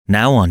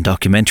Now on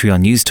Documentary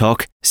on News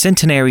Talk,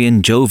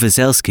 centenarian Joe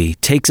Wieselski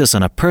takes us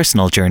on a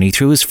personal journey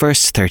through his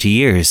first 30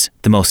 years,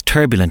 the most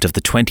turbulent of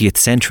the 20th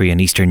century in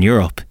Eastern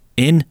Europe,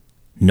 in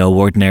No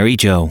Ordinary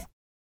Joe.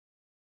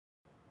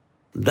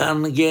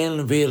 Dann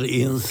gehen wir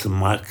ins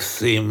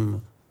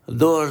Maxim.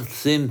 Dort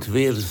sind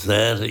wir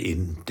sehr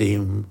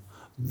intim.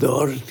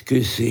 Dort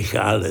küsse ich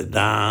alle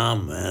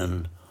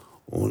Damen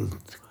und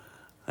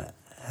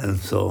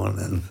so on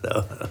and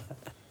so.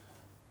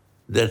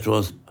 That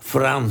was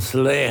Franz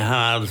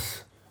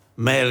Lehar's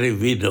Merry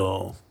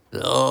Widow.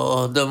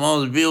 Oh, the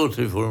most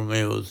beautiful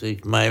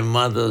music, my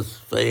mother's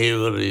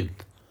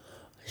favorite.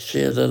 She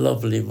had a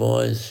lovely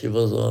voice, she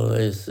was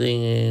always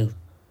singing.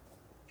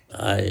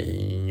 I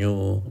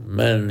knew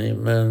many,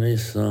 many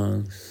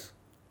songs.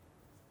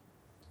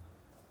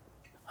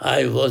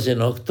 I was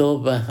in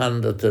October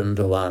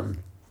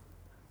 101.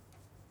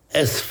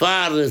 As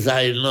far as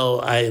I know,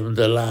 I am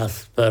the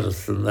last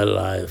person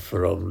alive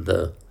from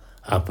the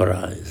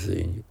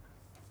uprising.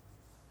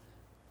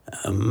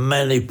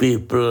 Many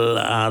people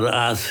are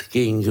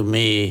asking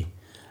me,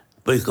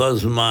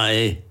 because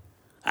my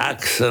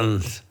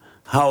accent,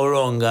 how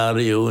long are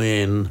you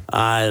in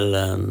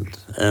Ireland?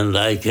 And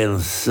I can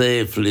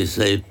safely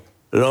say,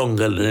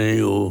 longer than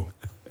you.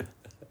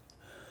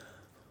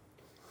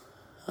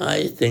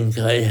 I think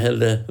I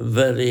had a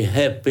very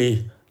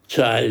happy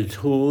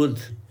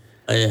childhood.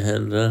 I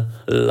had a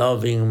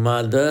loving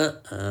mother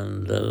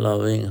and a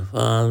loving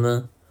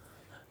father.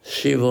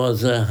 She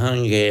was a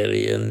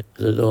Hungarian,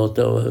 the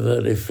daughter of a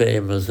very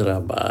famous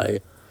rabbi,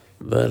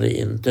 very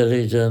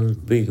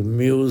intelligent, big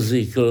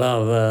music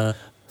lover,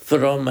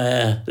 from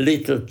a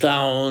little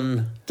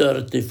town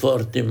 30,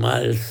 40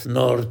 miles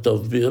north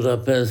of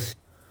Budapest.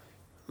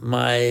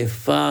 My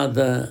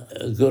father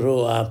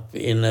grew up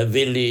in a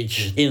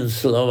village in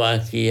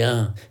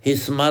Slovakia.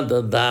 His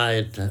mother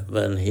died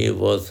when he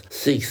was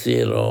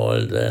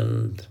 6-year-old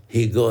and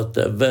he got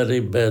a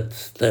very bad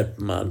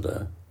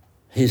stepmother.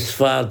 His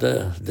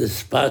father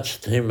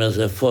dispatched him as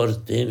a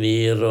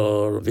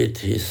 14-year-old with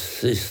his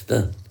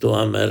sister to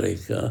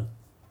America.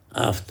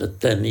 After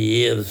 10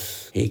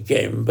 years, he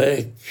came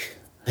back.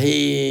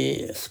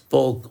 He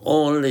spoke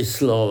only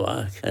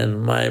Slovak,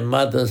 and my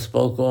mother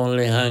spoke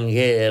only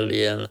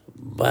Hungarian.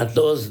 But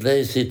those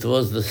days it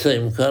was the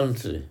same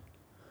country.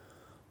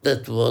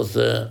 That was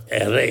an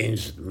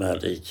arranged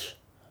marriage.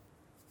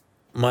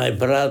 My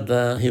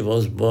brother, he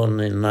was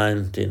born in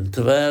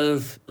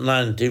 1912.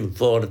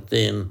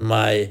 1914,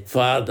 my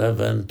father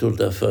went to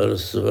the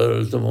First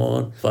World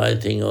War,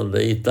 fighting on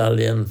the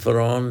Italian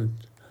front.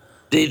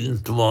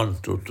 Didn't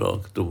want to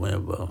talk to me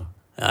about.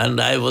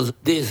 And I was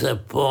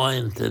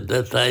disappointed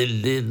that I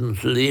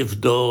didn't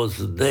live those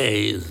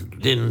days.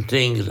 Didn't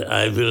think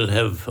I will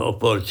have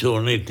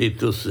opportunity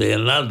to see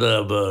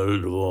another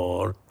world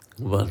war.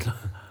 But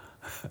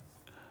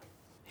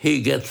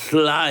he got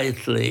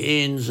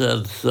slightly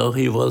injured, so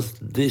he was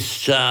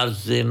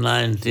discharged in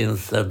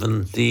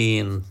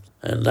 1917,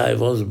 and I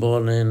was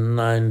born in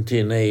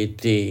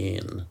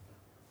 1918.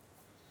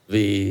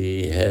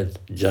 We had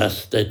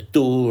just a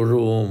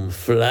 2-room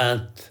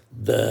flat.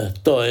 The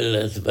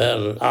toilets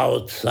were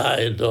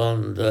outside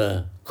on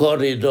the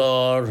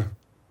corridor.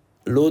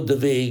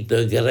 Ludwig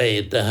the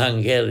Great, the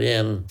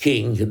Hungarian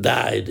king,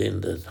 died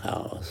in that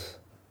house.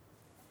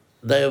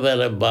 There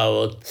were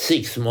about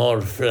 6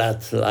 more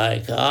flats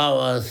like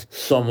ours.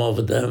 Some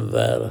of them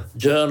were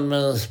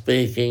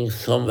German-speaking,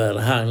 some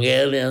were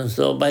Hungarian.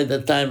 So by the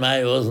time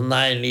I was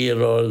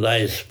 9-year-old,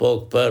 I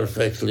spoke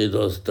perfectly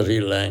those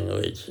 3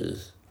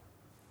 languages.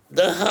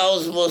 The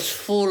house was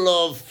full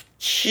of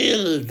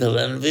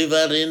children. We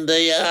were in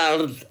the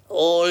yard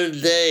all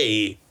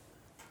day.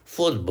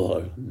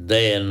 Football,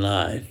 day and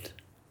night.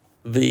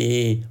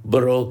 We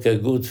broke a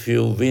good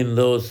few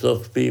windows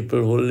of people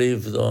who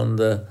lived on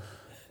the...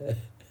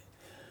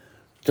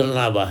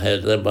 Trnava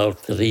had about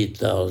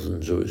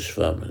 3,000 Jewish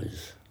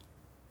families.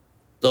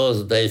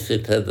 Those days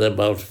it had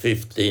about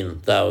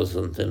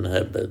 15,000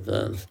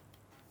 inhabitants.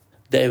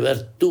 There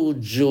were 2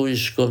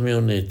 Jewish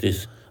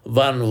communities.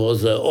 One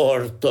was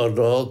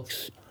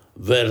Orthodox,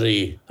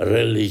 very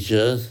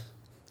religious.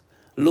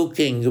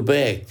 Looking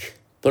back,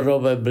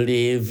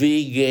 probably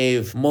we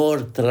gave more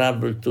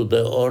trouble to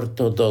the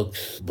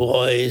Orthodox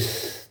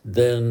boys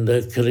than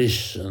the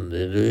Christians.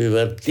 We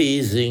were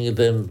teasing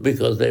them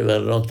because they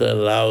were not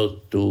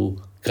allowed to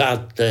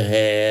cut the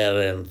hair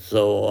and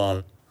so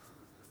on.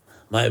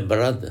 My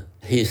brother,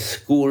 his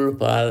school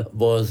pal,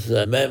 was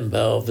a member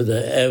of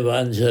the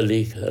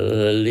evangelical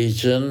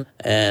religion,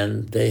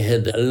 and they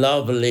had a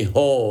lovely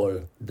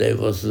hall. There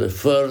was the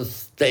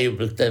first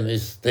table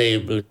tennis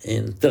table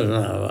in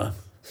Trnava.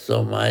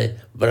 So my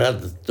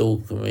brother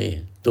took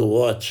me to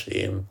watch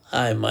him.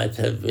 I might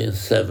have been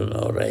 7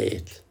 or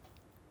 8.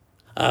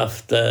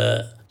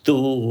 After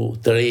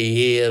 2-3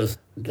 years,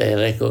 they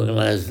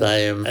recognized I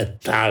am a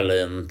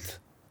talent.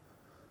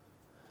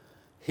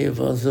 He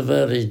was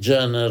very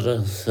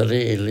generous,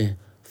 really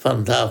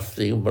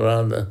fantastic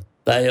brother.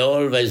 I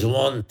always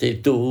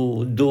wanted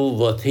to do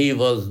what he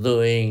was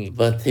doing,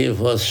 but he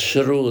was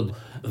shrewd.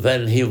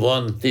 When he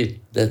wanted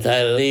that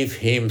I leave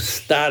him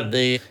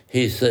study,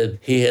 he said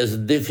he has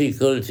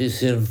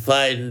difficulties in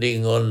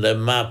finding on the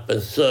map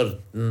a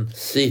certain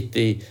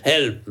city.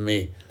 Help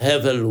me,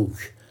 have a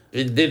look.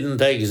 It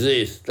didn't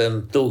exist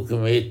and took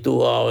me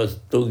 2 hours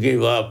to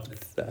give up.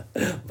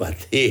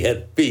 But he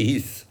had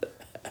peace.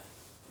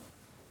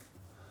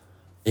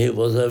 He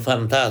was a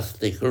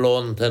fantastic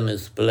lawn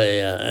tennis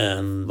player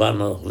and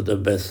one of the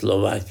best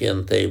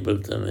Slovakian table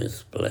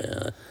tennis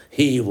players.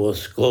 He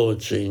was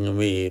coaching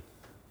me.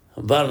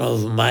 One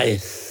of my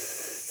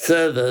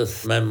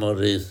saddest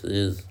memories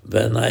is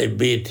when I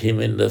beat him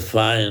in the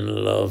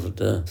final of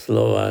the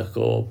Slovak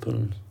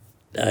Open.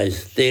 I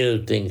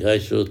still think I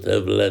should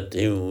have let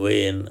him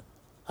win.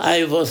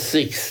 I was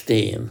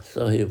 16,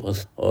 so he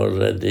was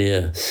already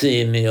a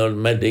senior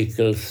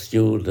medical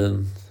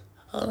student.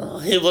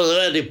 He was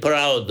very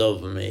proud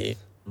of me,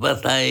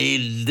 but I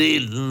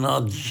did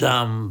not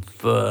jump.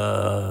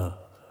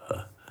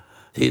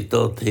 He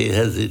thought he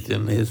has it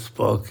in his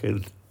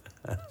pocket.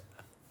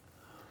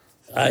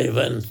 I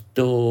went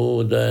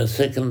to the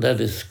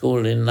secondary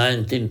school in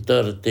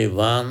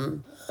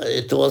 1931.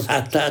 It was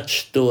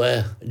attached to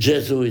a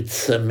Jesuit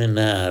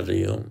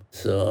seminarium.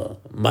 So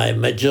my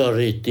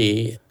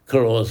majority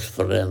close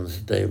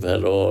friends, they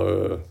were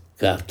all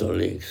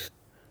Catholics.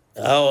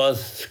 Our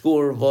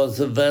school was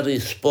very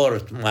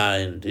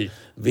sport-minded.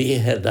 We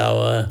had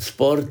our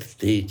sport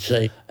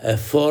teacher, a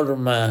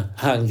former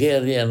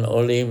Hungarian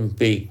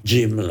Olympic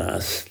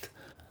gymnast.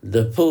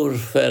 The poor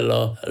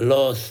fellow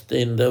lost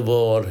in the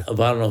war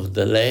one of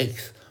the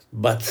legs,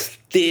 but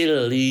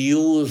still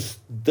used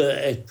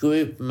the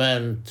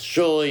equipment,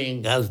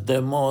 showing us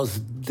the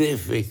most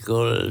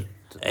difficult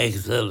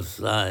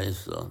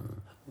exercise.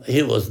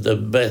 He was the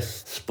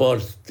best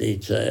sports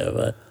teacher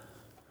ever.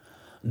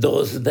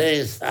 Those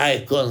days I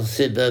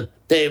considered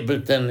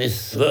table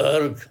tennis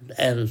work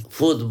and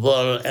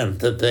football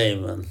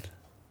entertainment.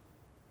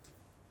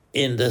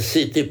 In the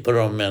city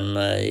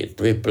promenade,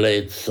 we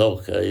played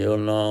soccer,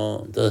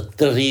 The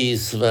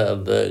trees were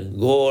the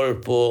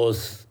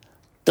goalposts.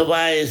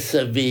 Twice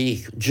a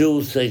week,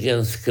 Jews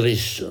against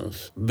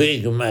Christians.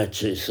 Big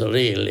matches,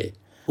 really.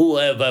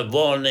 Whoever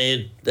won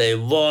it, they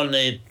won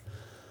it.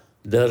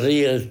 The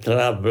real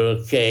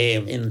trouble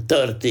came in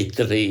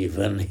 1933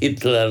 when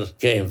Hitler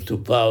came to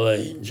power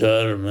in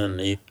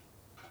Germany.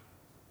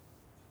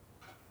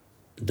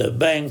 The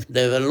bank,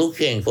 they were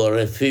looking for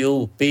a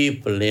few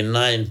people in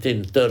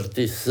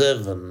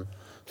 1937,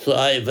 so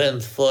I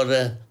went for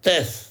a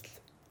test.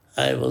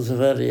 I was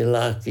very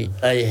lucky.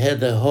 I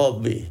had a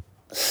hobby,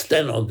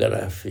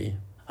 stenography.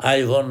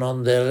 I won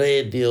on the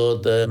radio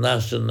the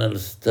National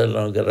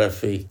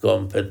Stenography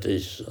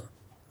Competition.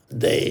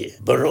 They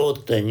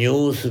brought the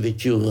news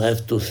which you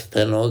have to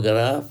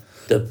stenograph.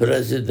 The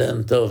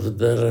President of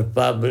the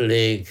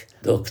Republic,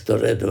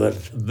 Dr. Edward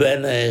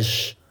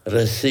Beneš,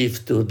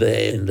 received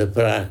today in the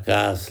Prague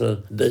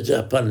Castle the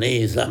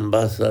Japanese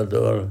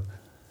ambassador.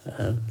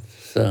 And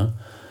so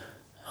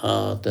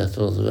that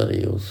was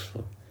very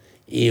useful.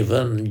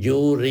 Even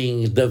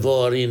during the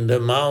war in the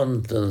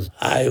mountains,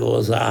 I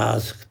was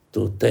asked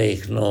to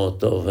take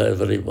note of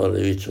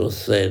everybody which was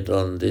said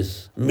on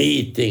these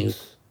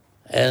meetings.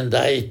 And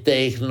I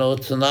take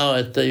notes now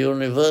at the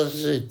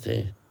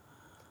university.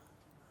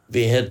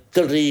 We had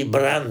 3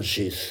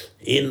 branches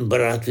in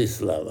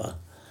Bratislava.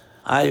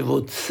 I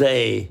would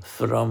say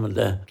from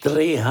the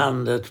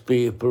 300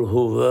 people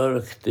who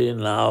worked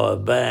in our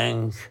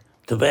bank,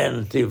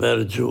 20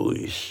 were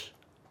Jewish.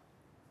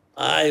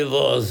 I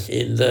was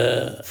in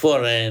the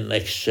foreign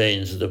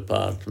exchange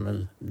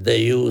department.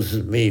 They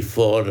used me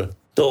for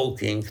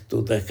talking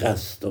to the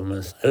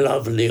customers.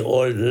 Lovely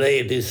old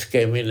ladies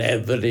came in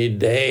every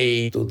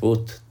day to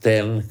put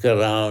 10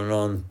 crown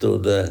onto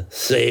the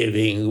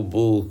saving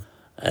book.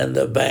 And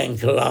the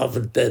bank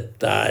loved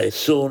that I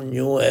soon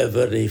knew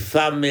every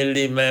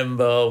family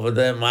member of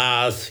them,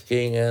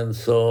 asking and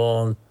so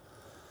on.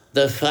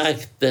 The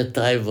fact that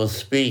I was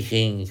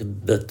speaking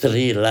the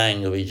 3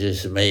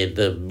 languages made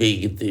a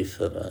big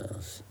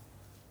difference.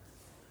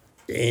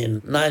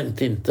 In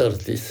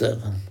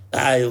 1937,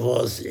 I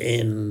was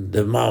in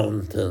the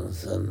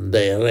mountains and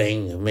they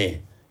rang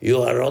me.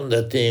 You are on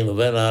the team,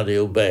 when are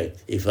you back?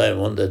 If I'm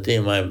on the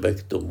team, I'm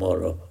back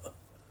tomorrow.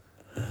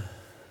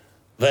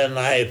 When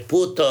I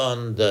put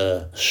on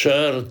the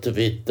shirt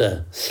with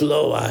the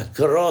Slovak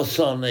cross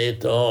on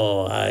it,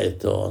 I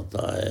thought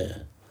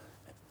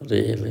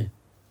really.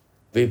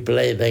 We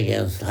played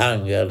against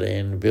Hungary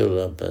in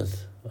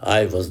Budapest.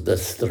 I was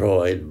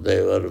destroyed.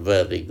 They were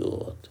very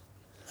good.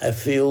 A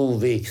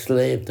few weeks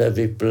later,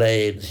 we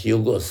played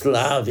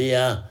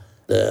Yugoslavia.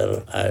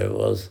 There I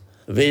was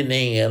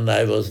winning and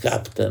I was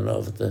captain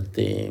of the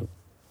team.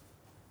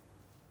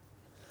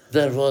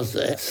 There was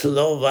a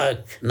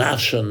Slovak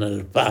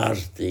National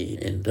Party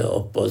in the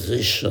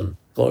opposition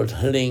called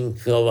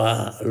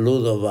Hlinkova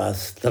Ludová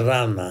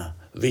strana,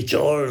 which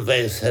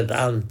always had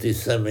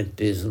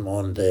anti-Semitism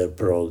on their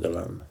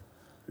program.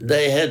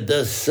 They had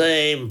the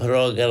same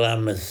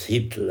program as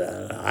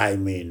Hitler. I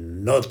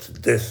mean,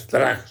 not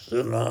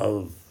destruction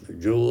of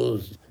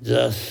Jews,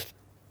 just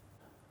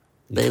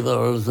They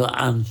were also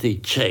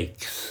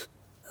anti-Czechs.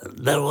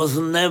 There was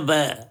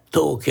never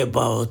talk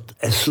about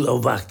a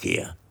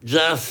Slovakia.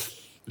 Just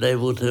they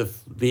would have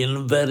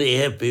been very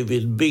happy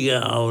with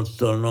bigger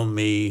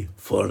autonomy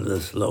for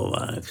the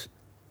Slovaks.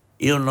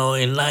 You know,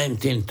 in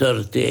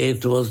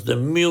 1938 was the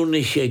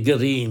Munich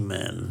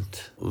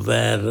Agreement,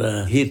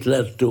 where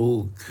Hitler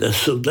took the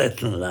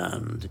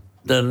Sudetenland.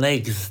 The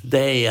next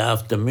day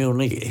after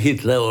Munich,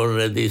 Hitler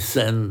already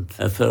sent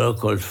a fellow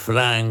called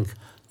Frank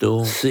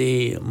to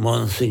see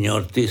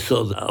Monsignor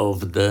Tissot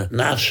of the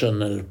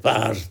National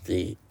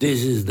Party.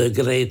 This is the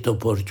great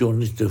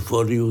opportunity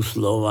for you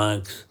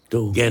Slovaks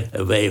to get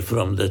away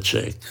from the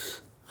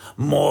Czechs,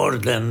 more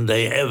than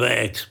they ever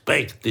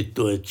expected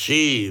to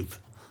achieve.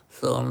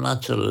 So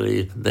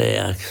naturally they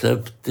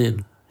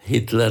accepted.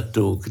 Hitler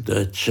took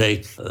the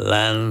Czech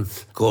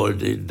lands,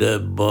 called it the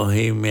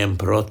Bohemian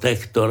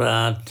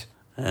Protectorate,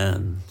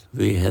 and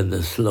we had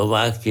a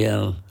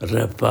Slovakian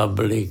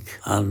Republic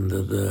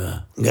under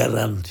the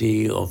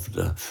guarantee of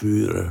the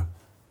Führer.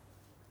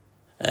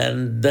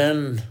 And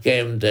then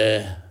came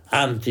the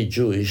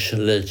anti-Jewish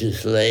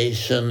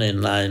legislation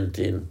in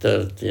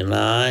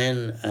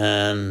 1939,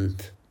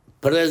 and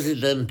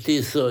President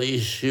Tissot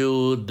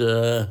issued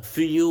a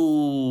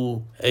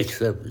few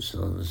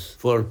exceptions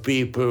for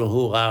people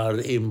who are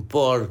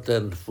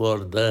important for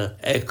the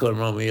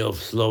economy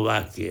of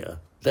Slovakia.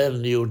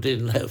 Then you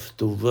didn't have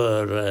to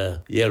wear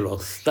a yellow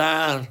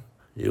star,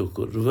 you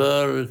could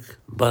work,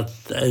 but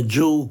a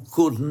Jew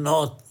could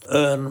not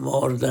earn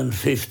more than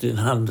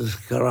 1,500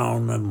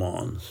 crown a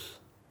month.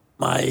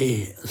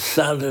 My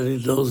salary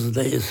those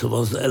days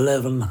was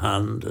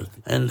 1,100,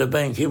 and the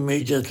bank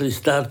immediately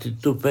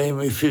started to pay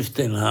me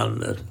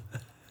 1,500.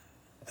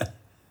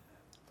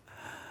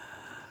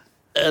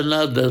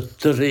 Another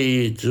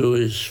 3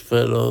 Jewish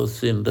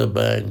fellows in the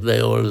bank,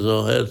 they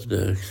also had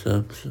the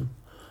exception.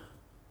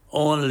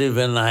 Only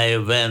when I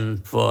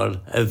went for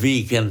a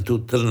weekend to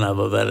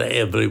Trnava, where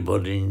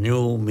everybody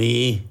knew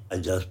me, I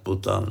just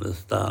put on the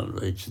star,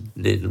 which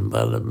didn't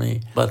bother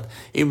me. But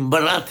in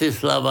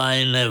Bratislava,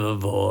 I never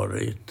wore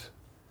it.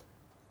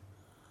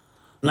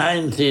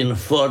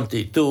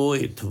 1942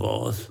 it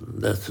was.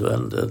 That's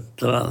when the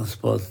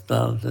transport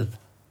started.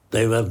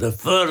 They were the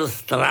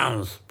first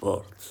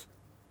transports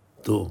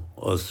to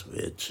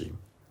Oswiecim.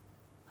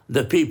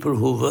 The people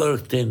who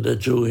worked in the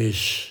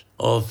Jewish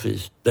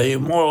office, the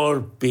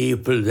more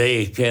people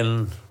they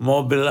can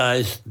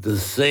mobilize, the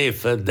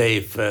safer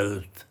they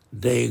felt.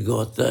 They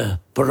got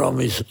a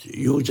promise,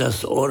 you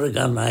just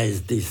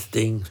organize this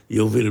thing,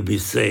 you will be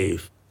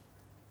safe.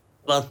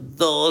 But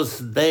those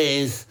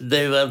days,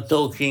 they were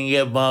talking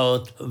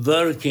about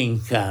working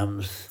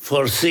camps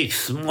for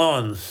 6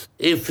 months.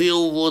 If you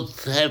would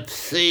have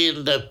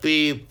seen the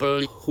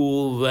people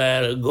who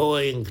were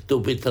going to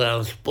be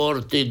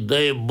transported,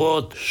 they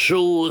bought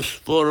shoes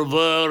for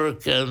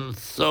work and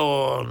so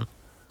on.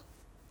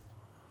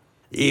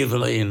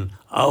 Even in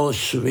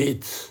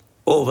Auschwitz,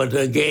 over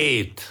the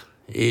gate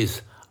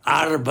is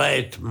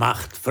Arbeit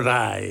macht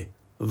frei,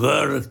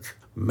 work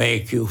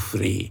make you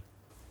free.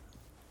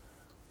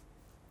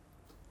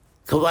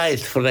 Quite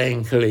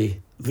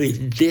frankly, we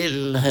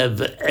didn't have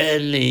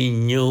any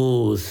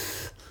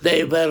news.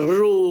 There were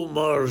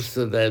rumors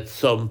that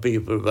some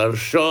people were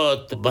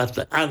shot,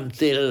 but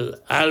until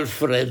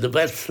Alfred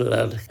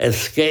Wetzler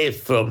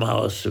escaped from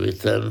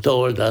Auschwitz and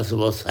told us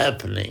what's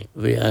happening,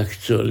 we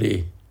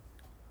actually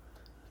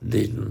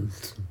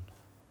didn't.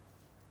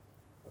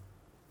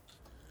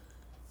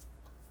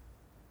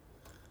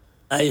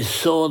 I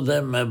saw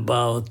them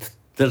about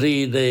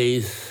 3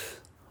 days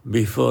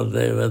before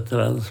they were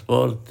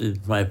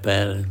transported, my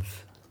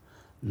parents.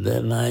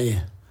 Then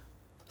I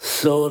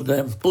saw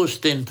them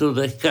pushed into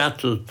the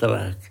cattle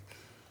truck.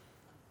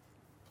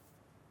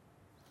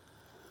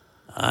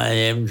 I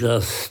am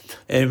just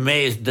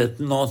amazed that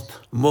not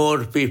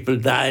more people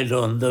died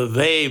on the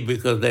way,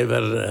 because there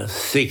were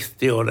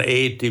 60 or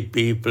 80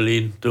 people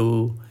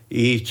into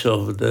each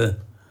of the...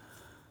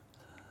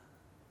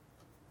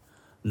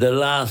 The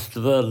last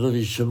word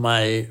which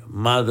my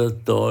mother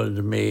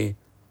told me,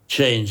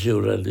 change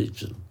your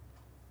religion.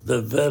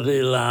 The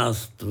very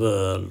last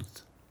word.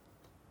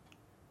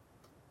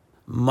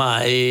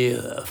 My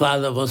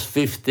father was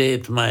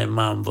 58, my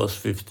mom was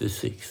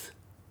 56.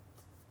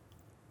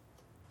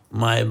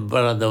 My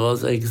brother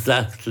was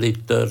exactly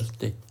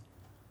 30.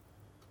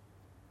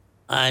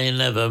 I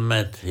never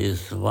met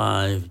his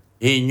wife.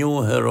 He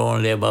knew her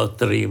only about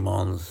 3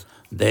 months.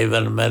 They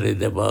were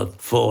married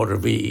about 4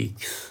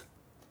 weeks.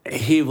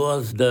 He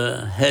was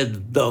the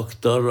head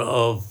doctor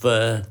of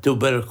a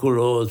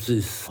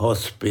tuberculosis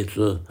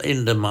hospital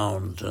in the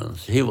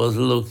mountains. He was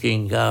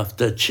looking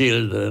after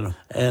children,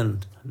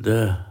 and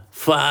the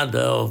father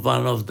of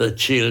one of the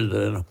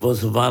children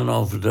was one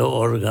of the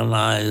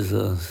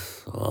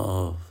organizers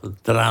of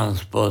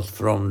transport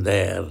from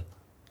there.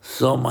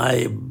 So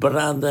my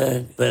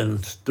brother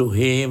went to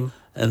him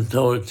and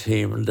told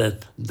him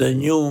that the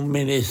new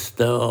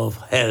Minister of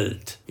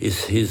Health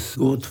is his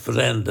good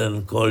friend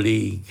and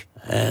colleague,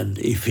 and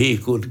if he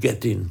could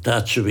get in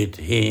touch with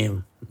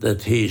him,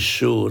 that he's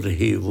sure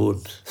he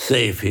would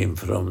save him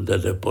from the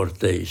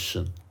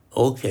deportation.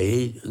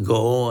 Okay,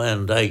 go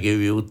and I give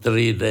you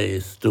 3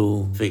 days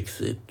to fix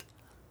it.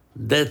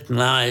 That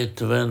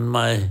night when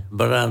my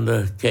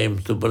brother came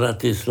to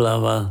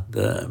Bratislava,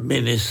 the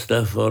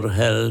Minister for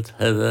Health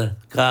had a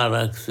car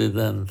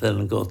accident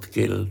and got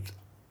killed.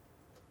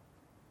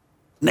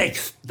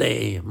 Next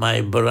day,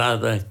 my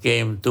brother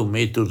came to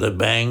me to the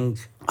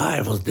bank.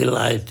 I was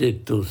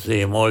delighted to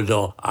see him,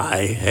 although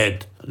I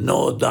had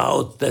no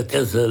doubt that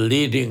as a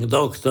leading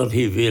doctor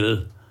he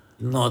will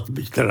not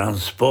be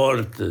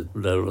transported.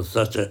 There was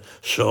such a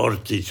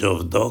shortage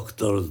of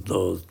doctors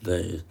those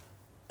days.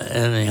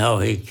 Anyhow,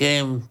 he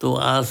came to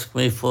ask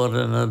me for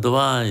an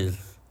advice.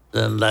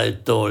 And I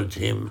told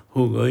him,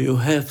 Hugo, you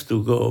have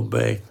to go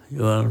back.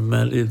 You are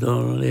married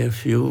only a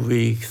few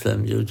weeks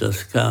and you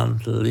just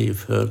can't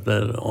leave her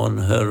there on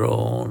her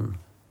own.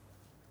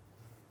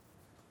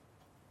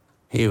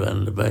 He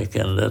went back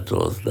and that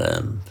was the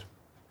end.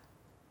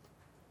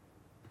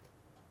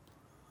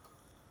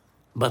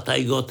 But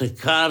I got a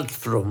card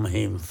from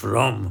him,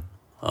 from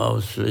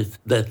Auschwitz,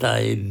 that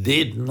I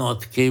did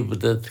not keep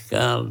that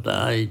card.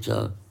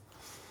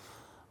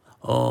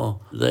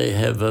 They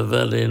have a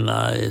very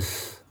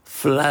nice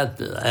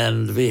flat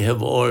and we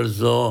have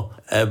also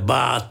a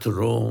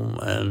bathroom,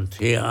 and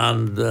he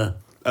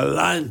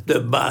underlined the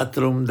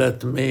bathroom,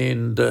 that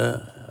means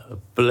the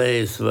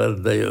place where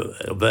they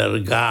were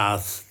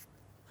gassed.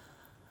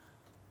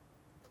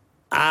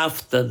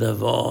 After the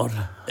war,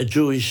 a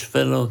Jewish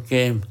fellow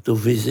came to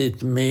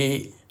visit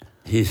me.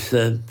 He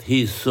said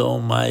he saw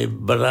my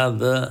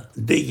brother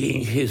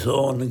digging his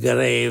own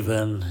grave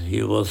and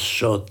he was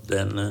shot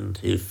then and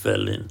he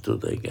fell into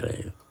the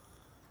grave.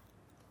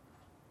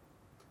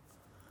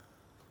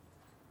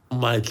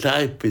 My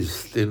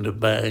typist in the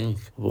bank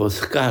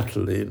was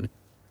Kathleen.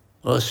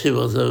 She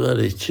was a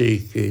very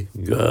cheeky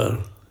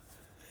girl.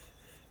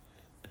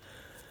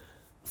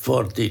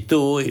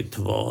 42 it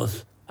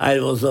was. I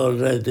was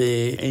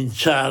already in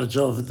charge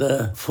of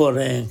the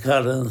foreign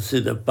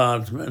currency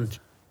department.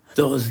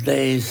 Those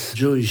days,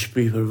 Jewish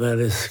people were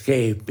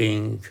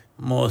escaping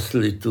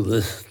mostly to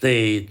the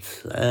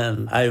States,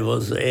 and I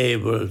was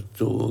able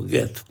to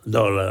get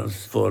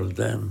dollars for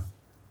them.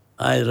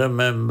 I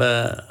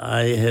remember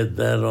I had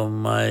there on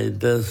my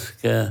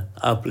desk an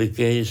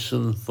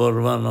application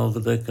for one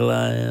of the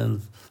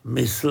clients.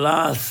 Miss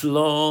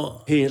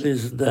Laszlo, here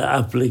is the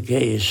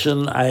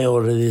application. I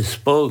already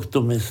spoke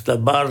to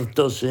Mr.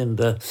 Bartos in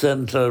the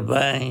central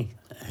bank.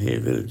 He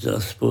will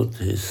just put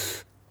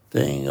his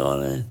thing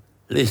on it.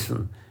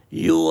 Listen,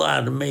 you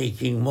are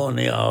making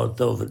money out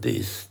of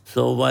this,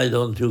 so why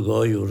don't you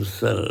go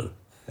yourself?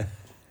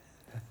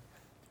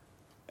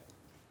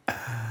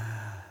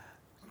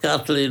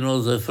 Kathleen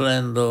was a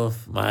friend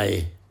of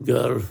my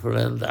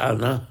girlfriend,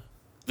 Anna.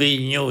 We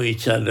knew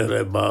each other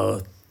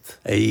about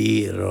a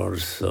year or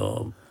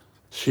so.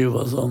 She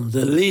was on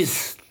the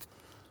list.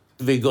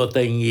 We got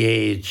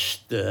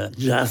engaged,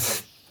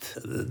 just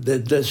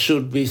that there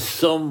should be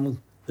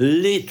some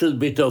little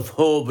bit of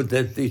hope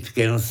that it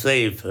can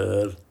save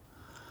her.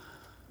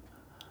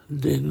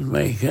 Didn't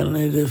make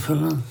any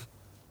difference.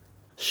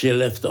 She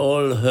left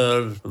all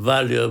her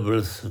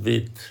valuables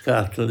with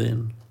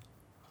Kathleen.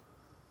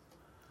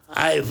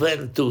 I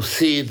went to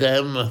see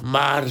them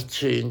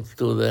marching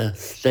to the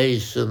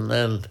station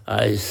and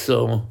I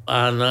saw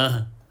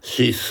Anna.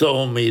 She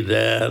saw me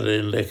there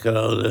in the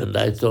crowd and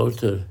I told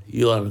her,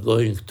 you are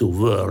going to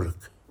work.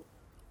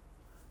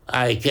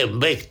 I came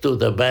back to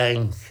the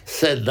bank,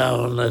 sat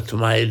down at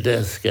my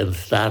desk and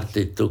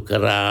started to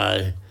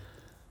cry.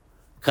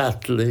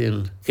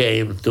 Kathleen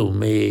came to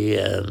me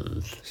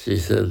and she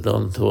said,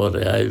 don't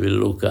worry, I will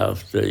look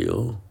after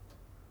you.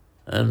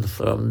 And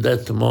from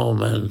that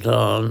moment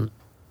on,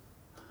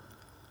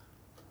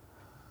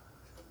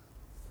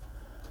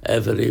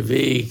 every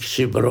week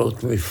she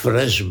brought me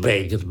fresh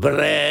baked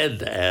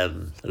bread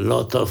and a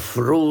lot of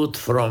fruit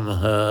from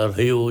her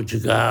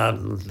huge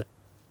garden.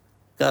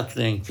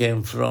 Kathleen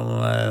came from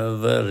a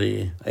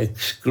very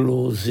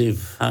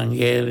exclusive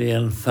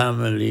Hungarian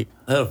family.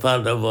 Her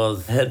father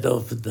was head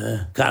of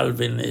the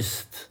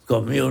Calvinist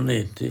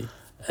community,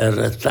 a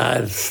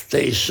retired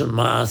station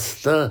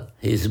master.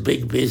 His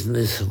big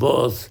business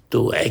was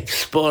to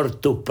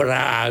export to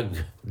Prague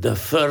the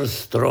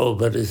first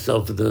strawberries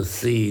of the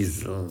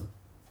season.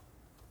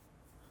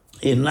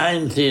 In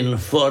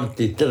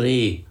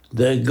 1943,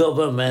 the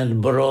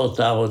government brought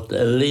out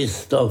a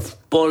list of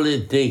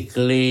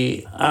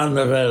politically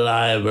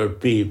unreliable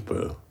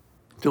people.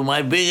 To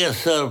my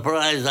biggest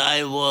surprise,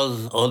 I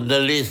was on the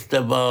list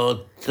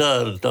about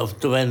third of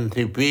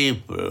 20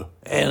 people,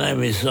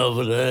 enemies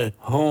of the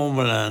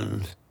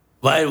homeland.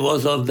 Why I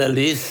was on the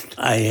list,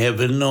 I have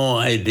no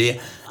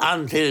idea.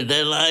 Until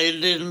then, I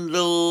didn't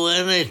do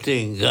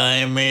anything.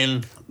 I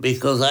mean,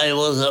 because I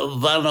was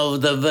one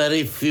of the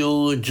very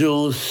few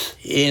Jews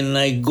in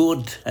a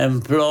good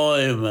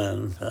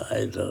employment.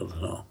 I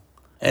don't know.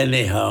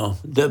 Anyhow,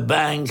 the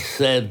bank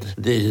said,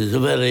 this is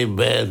very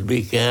bad,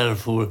 be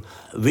careful.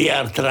 We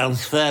are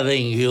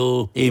transferring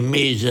you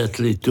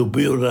immediately to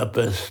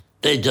Budapest.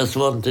 They just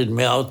wanted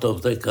me out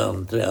of the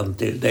country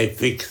until they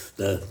fixed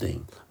the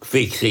thing.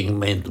 Fixing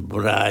meant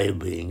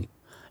bribing.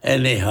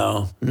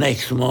 Anyhow,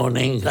 next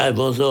morning I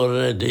was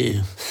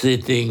already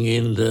sitting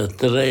in the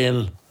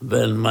train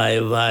when my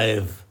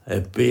wife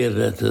appeared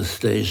at the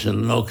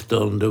station, knocked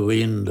on the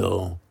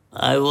window.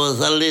 I was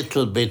a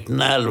little bit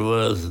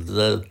nervous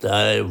that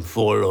I'm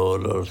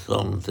followed or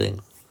something.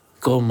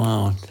 Come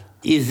out.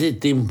 Is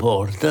it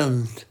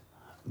important?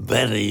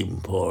 Very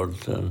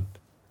important.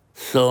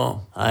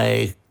 So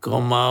I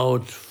come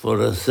out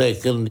for a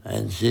second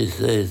and she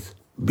says,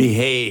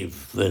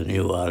 behave when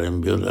you are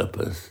in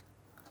Budapest.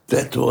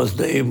 That was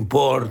the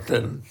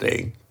important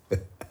thing.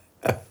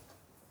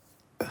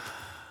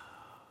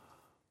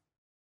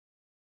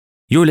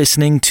 You're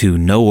listening to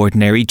No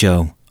Ordinary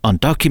Joe on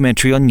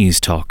Documentary on News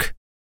Talk.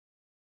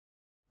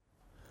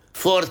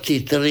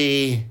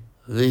 43,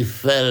 we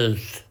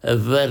felt a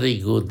very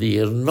good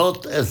year.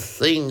 Not a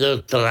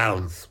single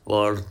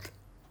transport.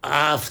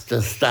 After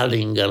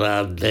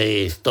Stalingrad,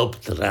 they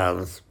stopped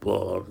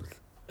transport.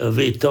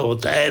 We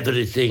thought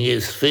everything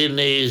is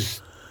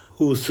finished.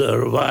 Who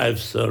survived,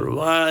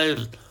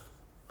 survived.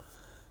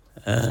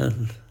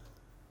 And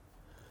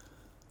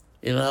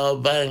in our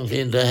bank,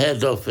 in the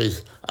head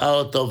office,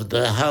 out of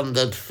the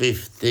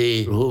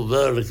 150 who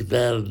worked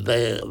there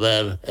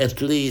were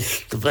at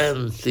least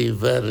 20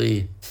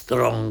 very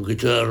strong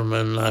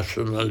German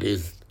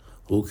nationalists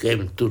who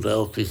came to the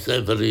office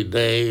every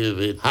day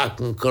with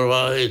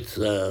Hakenkreuz.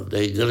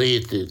 They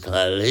greeted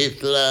Heil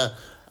Hitler.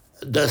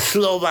 The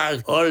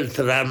Slovak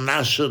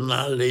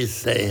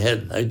ultra-nationalists, they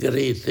had a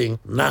greeting,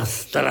 Na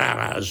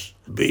stráž,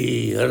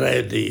 be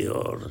ready,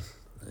 or,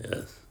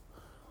 yes.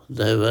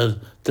 There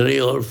were 3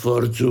 or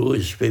 4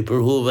 Jewish people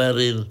who were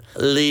in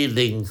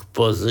leading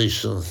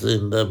positions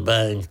in the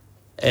bank.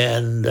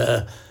 And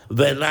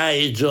when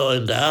I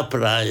joined the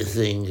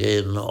uprising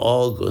in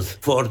August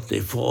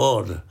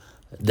 44,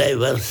 they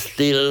were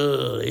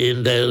still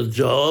in their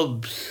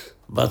jobs.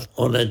 But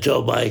on a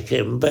job I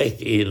came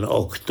back in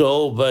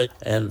October,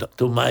 and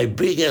to my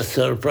biggest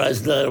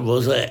surprise, there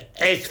was an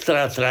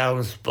extra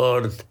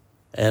transport,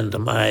 and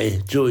my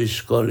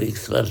Jewish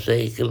colleagues were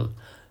taken.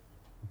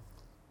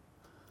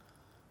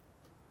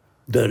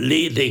 The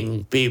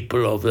leading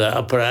people of the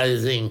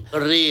uprising,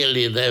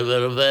 really, they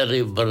were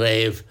very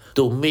brave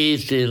to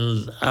meet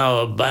in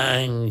our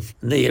bank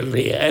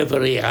nearly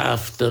every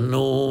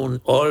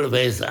afternoon,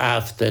 always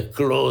after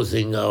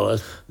closing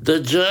hours. The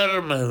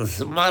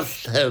Germans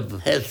must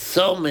have had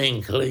some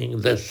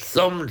inkling that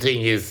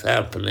something is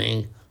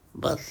happening,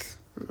 but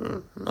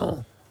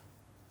no.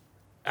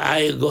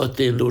 I got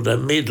into the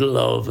middle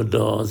of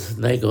those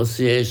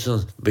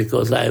negotiations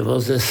because I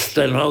was a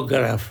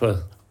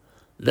stenographer.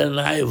 Then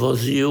I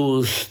was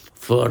used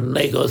for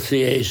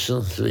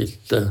negotiations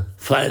with the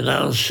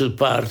financial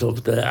part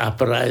of the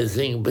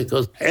uprising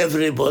because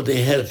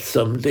everybody had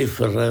some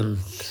different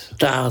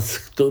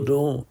task to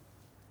do.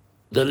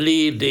 The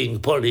leading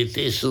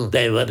politicians,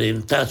 they were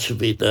in touch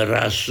with the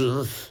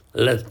Russians,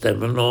 let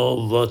them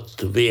know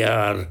what we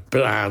are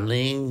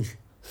planning.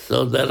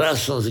 So the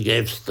Russians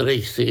gave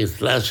strict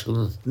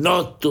instructions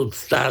not to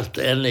start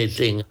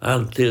anything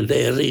until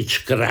they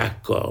reach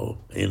Krakow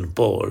in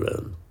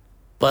Poland.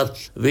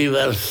 But we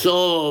were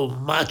so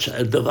much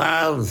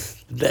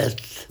advanced that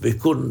we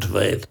couldn't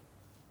wait.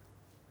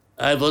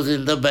 I was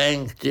in the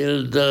bank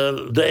till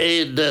the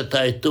day that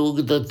I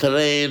took the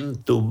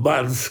train to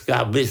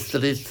Banska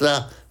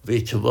Bystrica,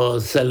 which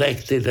was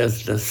selected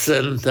as the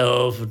center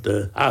of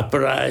the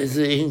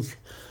uprising.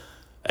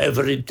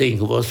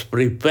 Everything was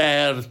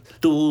prepared.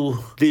 2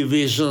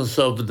 divisions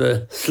of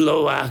the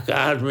Slovak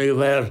army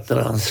were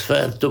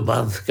transferred to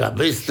Banska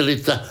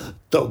Bystrica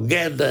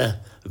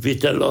together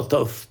with a lot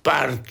of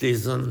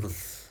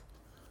partisans.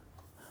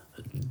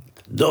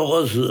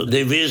 Those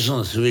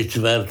divisions which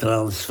were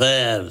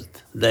transferred,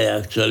 they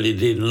actually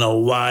didn't know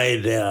why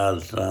they are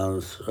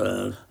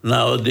transferred.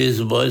 Now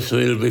these boys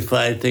will be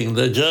fighting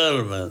the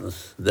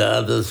Germans, the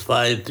others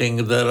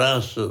fighting the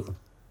Russians,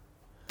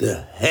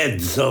 the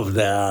heads of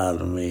the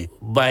army.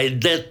 By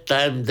that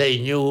time they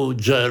knew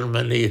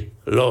Germany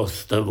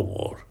lost the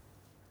war.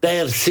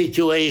 Their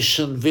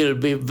situation will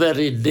be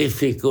very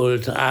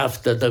difficult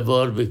after the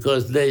war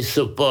because they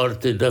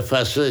supported the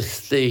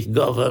fascistic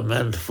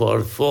government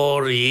for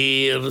 4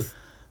 years.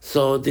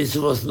 So this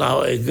was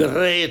now a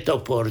great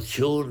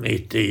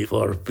opportunity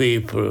for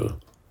people.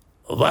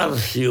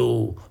 Once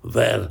you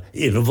were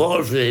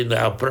involved in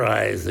the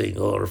uprising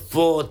or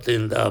fought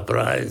in the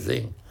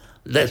uprising,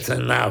 that's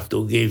enough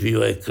to give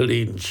you a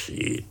clean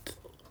sheet.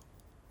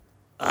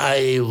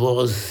 I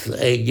was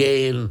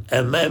again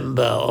a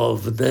member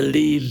of the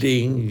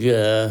leading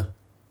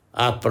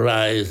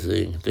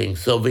uprising thing.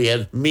 So we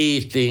had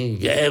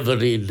meeting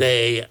every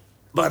day.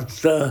 But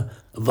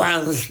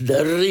once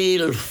the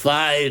real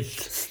fight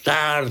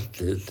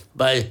started,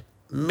 by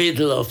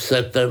middle of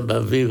September,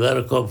 we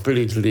were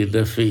completely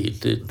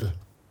defeated.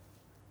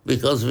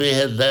 Because we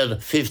had then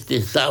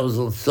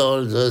 50,000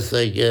 soldiers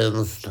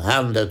against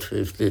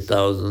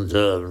 150,000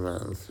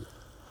 Germans.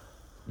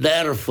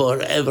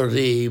 Therefore,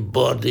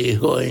 everybody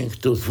going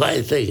to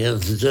fight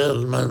against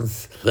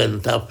Germans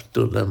went up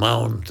to the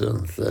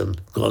mountains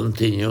and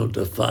continued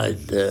the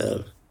fight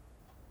there.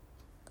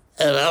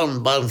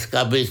 Around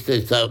Banska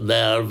Bystrica,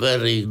 there are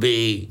very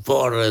big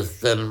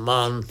forests and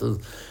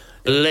mountains.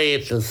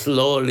 Later,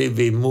 slowly,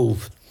 we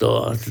moved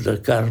towards the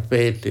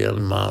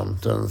Carpathian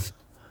Mountains.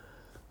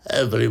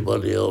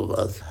 Everybody of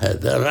us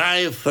had a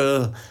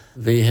rifle.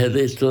 We had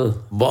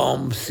little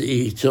bombs,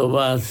 each of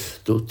us,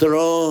 to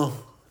throw.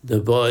 The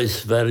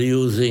boys were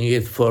using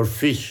it for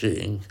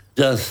fishing.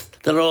 Just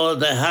throw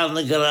the hand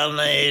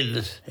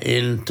grenade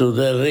into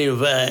the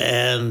river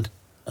and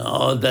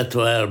that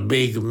were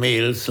big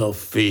meals of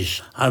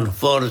fish.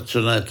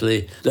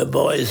 Unfortunately, the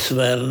boys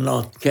were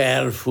not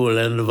careful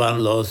and one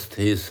lost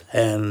his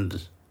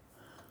hand.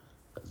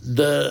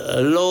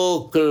 The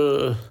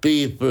local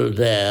people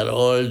there,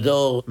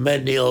 although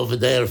many of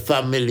their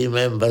family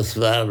members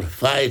were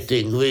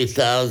fighting with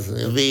us,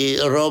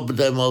 we robbed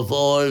them of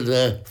all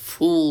the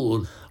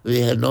food. We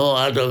had no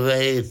other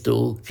way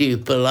to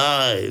keep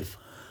alive.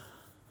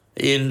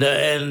 In the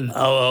end,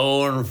 our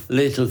own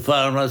little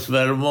farmers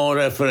were more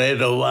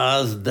afraid of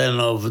us than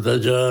of the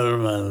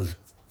Germans.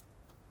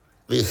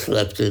 We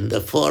slept in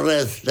the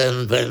forest,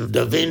 and when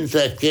the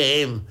winter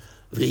came,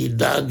 we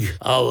dug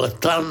our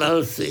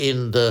tunnels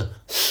in the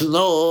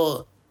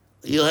snow.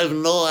 You have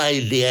no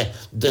idea,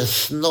 the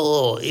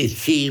snow, it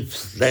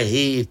keeps the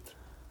heat.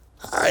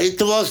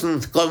 It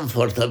wasn't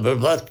comfortable,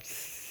 but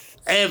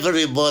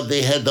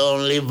everybody had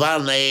only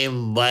one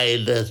aim by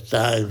the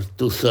time,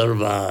 to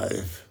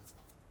survive.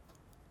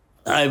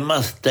 I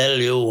must tell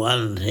you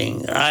one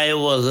thing. I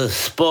was a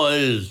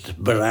spoiled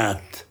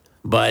brat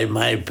by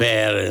my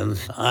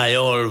parents. I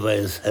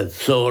always had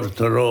sore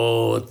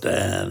throat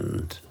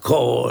and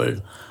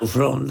cold.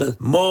 From the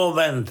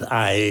moment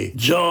I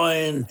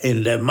joined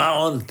in the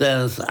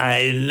mountains,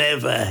 I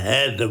never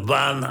had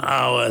 1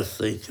 hour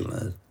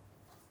sickness.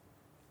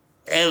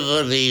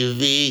 Every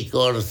week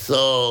or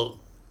so,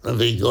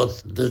 we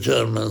got the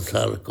Germans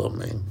are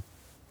coming.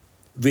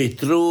 We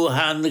threw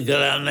hand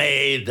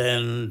grenade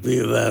and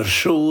we were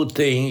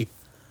shooting.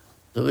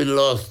 We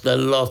lost a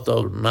lot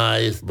of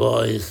nice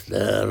boys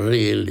there,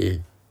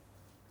 really.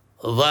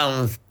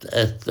 Once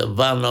at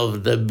one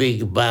of the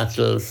big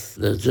battles,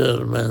 the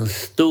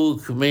Germans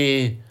took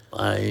me.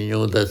 I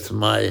knew that's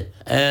my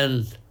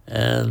end.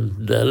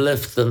 And the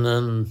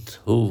lieutenant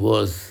who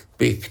was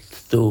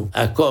picked to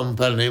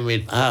accompany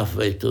me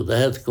halfway to the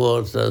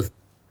headquarters,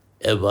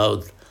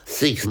 about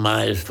 6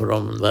 miles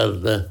from where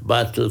the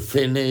battle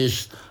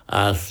finished,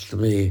 asked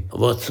me,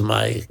 what's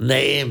my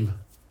name?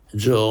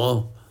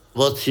 Joe.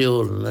 What's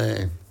your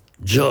name?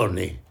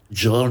 Johnny.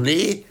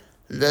 Johnny?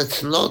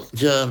 That's not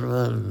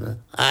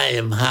German. I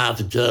am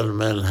half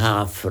German,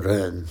 half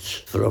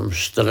French, from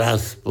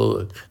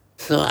Strasbourg.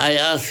 So I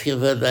asked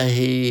him whether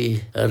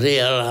he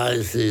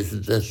realizes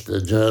that the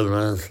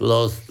Germans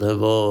lost the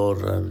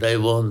war and they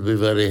won't be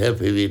very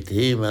happy with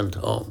him at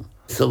home.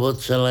 So what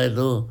shall I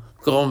do?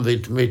 Come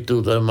with me to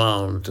the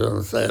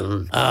mountains,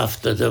 and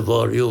after the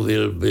war you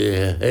will be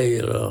a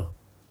hero.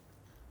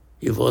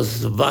 He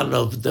was one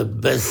of the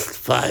best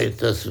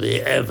fighters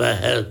we ever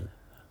had.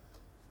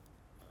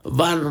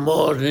 One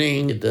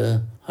morning,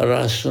 the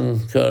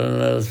Russian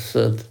colonel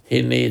said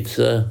he needs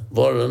a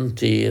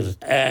volunteer.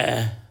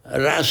 A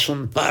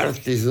Russian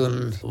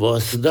partisan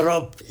was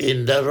dropped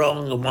in the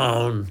wrong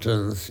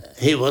mountains.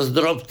 He was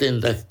dropped in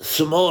the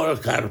small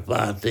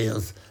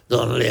Carpathians,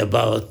 only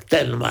about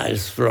 10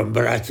 miles from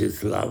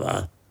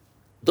Bratislava.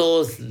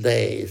 Those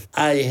days,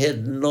 I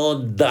had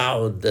no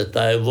doubt that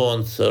I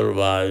won't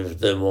survive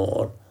the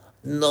war.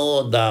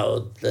 No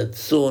doubt that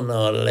sooner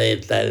or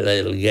later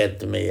they'll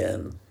get me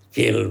and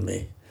kill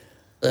me.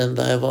 And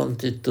I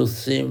wanted to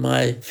see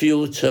my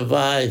future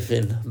wife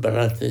in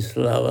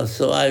Bratislava,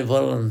 so I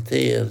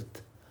volunteered.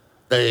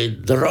 They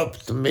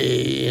dropped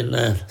me in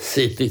a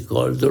city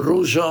called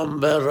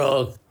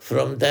Ružomberok.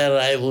 From there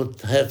I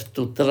would have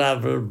to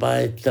travel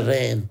by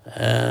train,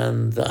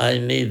 and I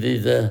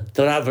needed a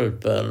travel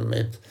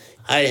permit.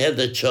 I had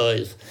a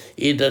choice,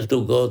 either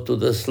to go to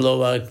the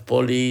Slovak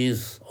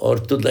police or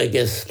to the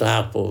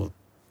Gestapo.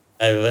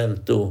 I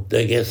went to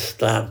the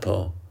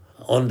Gestapo.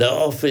 On the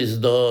office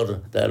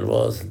door, there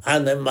was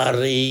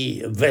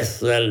Annemarie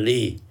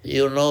Vesely.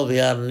 You know, we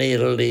are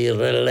nearly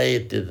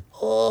related.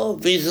 Oh,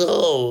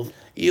 Wieso?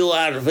 You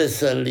are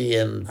Vesely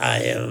and I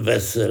am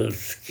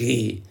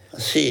Veselski.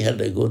 She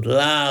had a good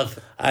laugh.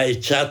 I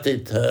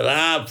chatted her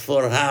up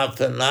for half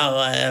an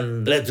hour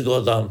and let's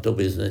go down to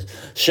business.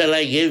 Shall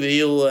I give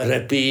you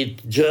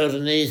repeat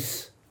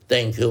journeys?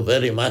 Thank you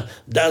very much.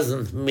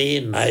 Doesn't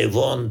mean I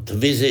won't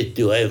visit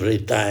you every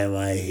time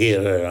I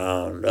hear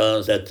around.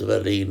 Oh, that's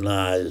very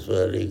nice,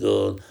 very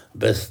good.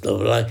 Best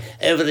of luck.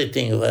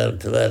 Everything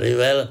went very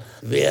well.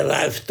 We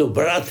arrived to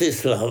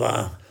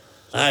Bratislava.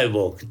 I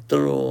walked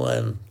through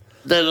and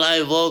then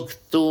I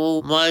walked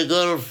to my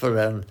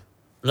girlfriend.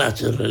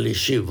 Naturally,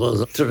 she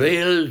was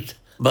thrilled.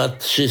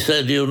 But she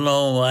said,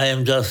 I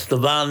am just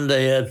one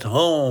day at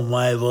home.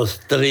 I was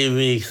 3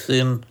 weeks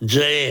in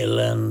jail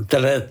and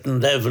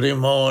threatened every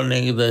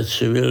morning that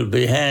she will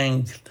be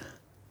hanged.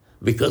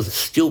 Because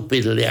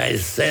stupidly I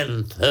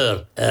sent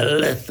her a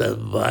letter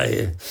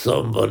by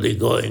somebody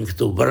going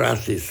to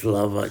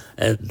Bratislava,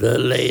 and the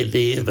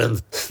lady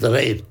went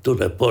straight to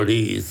the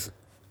police.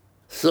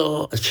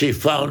 So she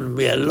found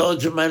me a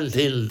lodgement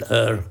in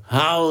her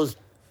house,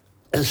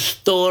 a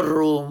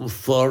storeroom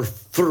for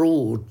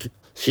fruit.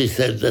 She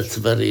said, that's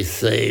very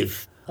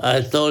safe.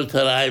 I told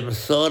her, I'm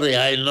sorry,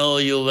 I know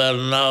you were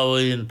now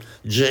in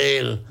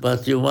jail,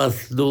 but you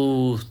must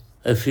do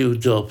a few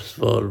jobs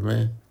for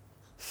me.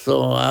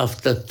 So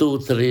after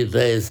 2-3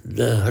 days,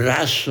 the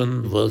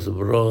Russian was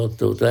brought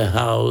to the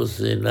house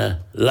in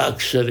a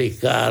luxury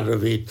car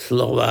with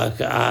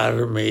Slovak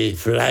army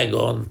flag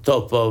on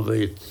top of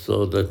it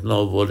so that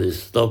nobody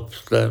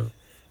stops them.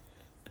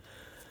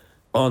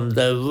 On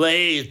the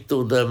way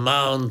to the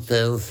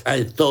mountains,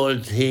 I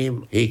told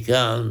him he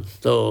can't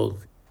talk.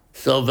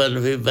 So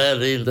when we were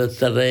in the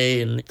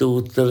train,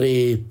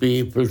 2-3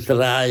 people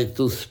tried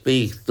to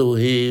speak to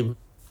him.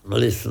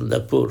 Listen, the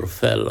poor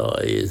fellow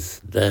is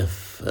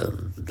deaf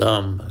and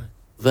dumb.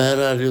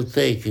 Where are you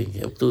taking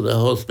him? To the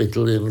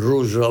hospital in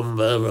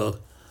Ružomberok.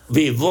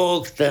 We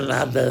walked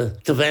another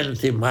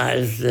 20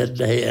 miles that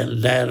day,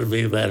 and there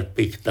we were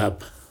picked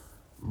up.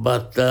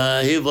 But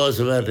he was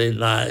very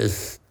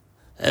nice.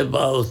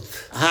 About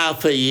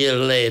half a year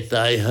later,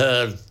 I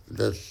heard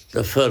that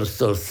the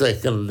first or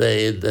second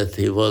day that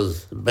he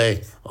was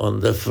back on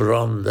the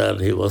front,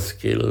 that he was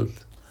killed.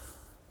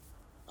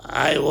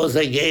 I was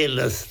again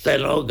a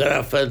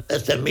stenographer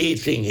at a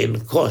meeting in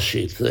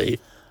Košice.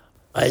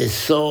 I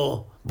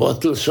saw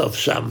bottles of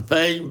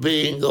champagne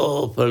being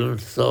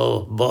opened,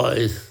 so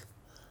boys,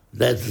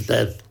 that's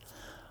that.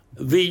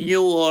 We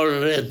knew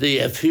already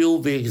a few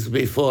weeks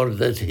before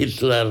that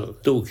Hitler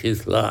took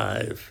his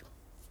life.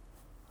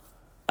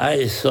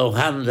 I saw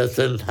hundreds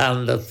and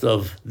hundreds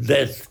of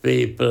dead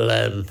people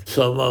and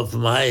some of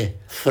my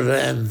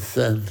friends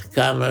and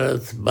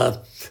comrades,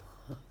 but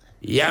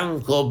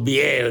Janko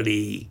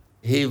Bieli,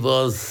 he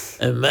was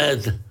a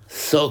mad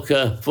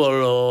soccer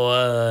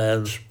follower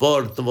and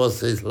sport was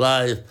his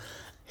life.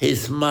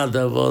 His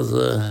mother was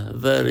a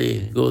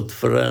very good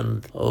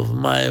friend of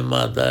my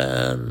mother,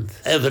 and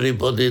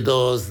everybody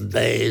those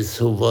days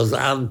who was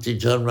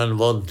anti-German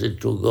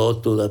wanted to go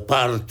to the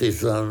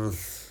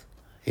partisans.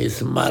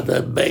 His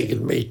mother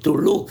begged me to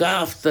look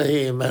after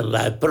him, and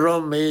I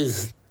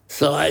promised.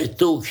 So I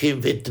took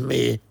him with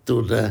me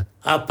to the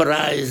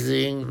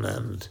uprising,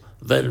 and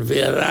when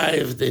we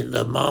arrived in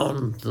the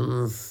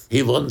mountains,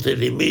 he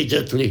wanted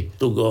immediately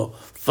to go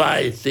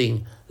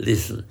fighting.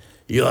 Listen,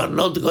 you are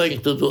not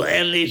going to do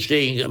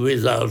anything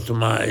without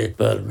my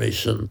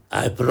permission.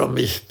 I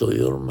promised to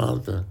your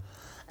mother.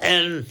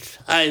 And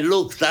I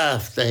looked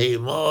after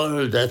him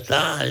all the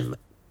time.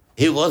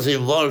 He was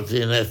involved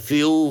in a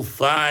few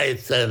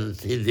fights and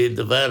he did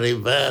very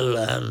well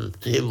and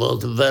he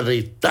was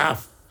very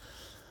tough.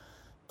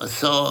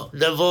 So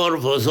the war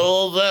was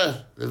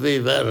over, we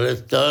were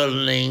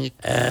returning,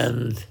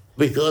 and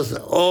because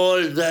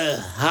all the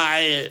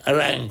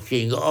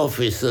high-ranking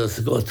officers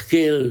got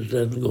killed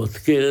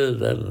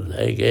and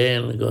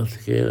again got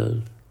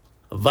killed.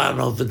 One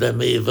of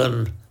them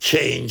even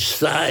changed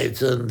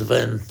sides and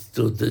went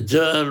to the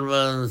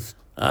Germans.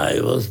 I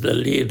was the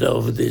leader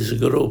of this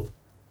group.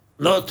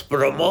 Not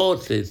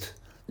promoted,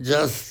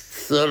 just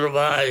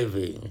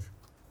surviving.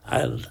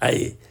 And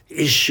I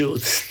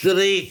issued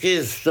strict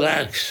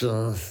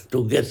instructions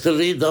to get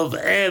rid of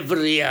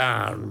every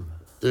arm.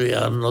 We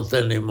are not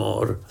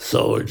anymore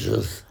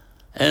soldiers.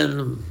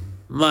 And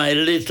my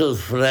little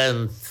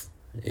friend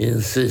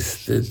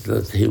insisted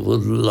that he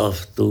would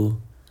love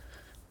to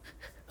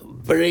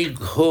bring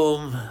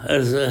home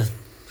as a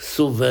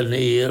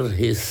souvenir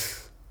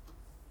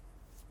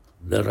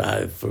the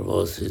rifle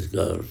was his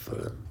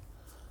girlfriend.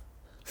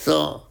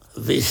 So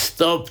we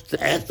stopped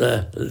at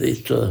a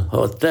little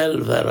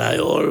hotel where I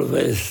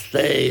always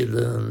stayed,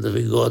 and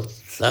we got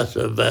such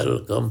a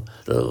welcome.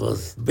 There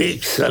was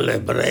big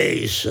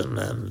celebration,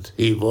 and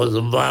he was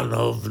one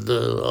of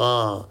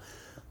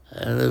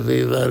and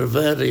we were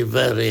very,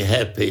 very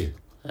happy.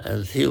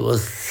 And he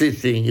was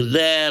sitting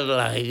there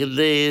like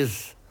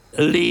this,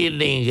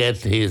 leaning at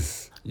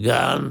his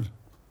gun,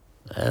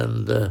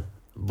 and the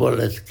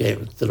bullet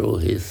came through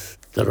his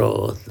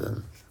throat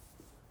and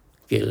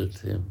killed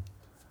him.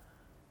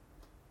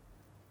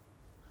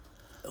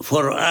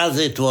 For us,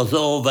 it was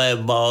over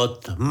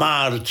about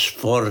March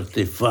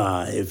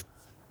 45.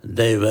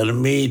 There were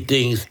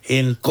meetings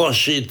in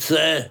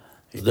Košice.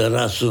 The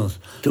Russians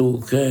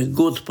took a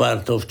good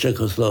part of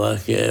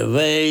Czechoslovakia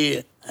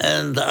away,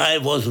 and I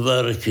was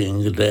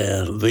working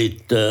there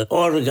with the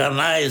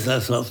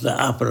organizers of the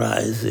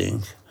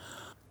uprising.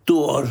 2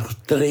 or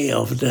 3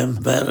 of them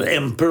were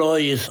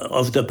employees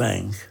of the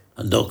bank.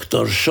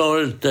 Dr.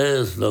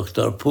 Scholtes,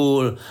 Dr.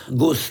 Pohl,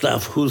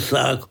 Gustav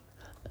Husak.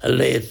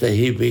 Later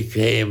he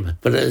became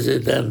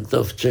president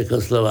of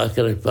Czechoslovak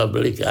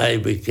Republic. I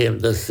became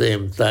the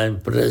same time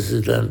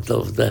president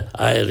of the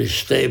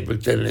Irish Table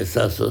Tennis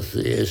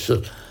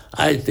Association.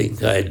 I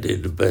think I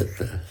did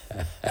better.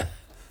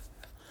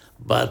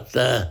 But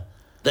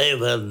they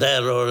were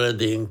there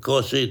already in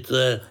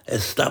Košice,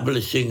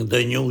 establishing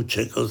the new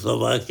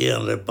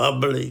Czechoslovakian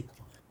Republic.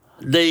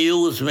 They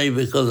used me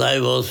because I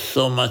was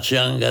so much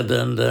younger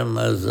than them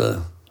as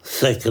a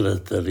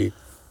secretary.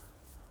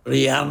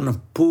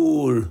 Jan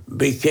Poole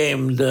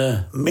became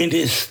the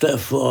Minister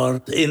for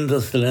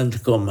Industry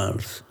and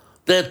Commerce.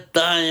 That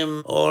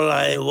time, all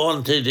I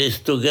wanted is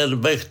to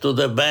get back to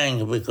the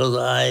bank because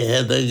I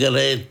had a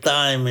great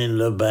time in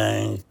the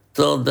bank.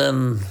 So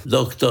then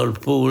Dr.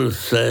 Poole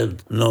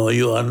said, no,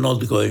 you are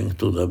not going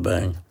to the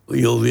bank.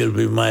 You will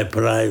be my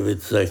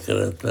private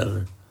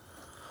secretary.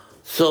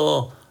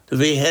 So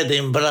we had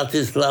in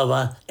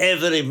Bratislava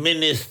every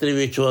ministry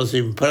which was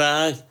in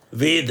Prague.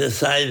 We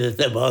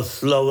decided about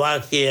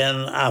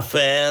Slovakian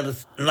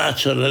affairs.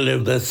 Naturally,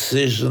 the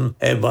decision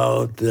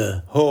about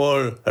the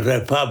whole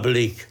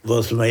republic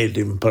was made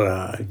in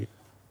Prague.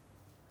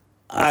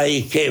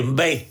 I came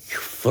back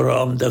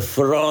from the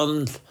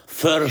front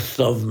 1st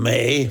of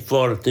May,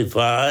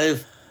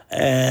 1945,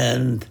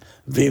 and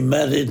we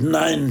married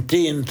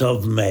 19th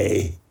of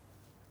May.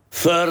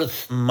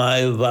 First,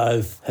 my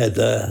wife had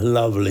a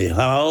lovely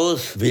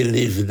house. We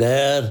lived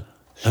there.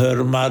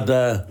 Her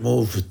mother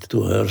moved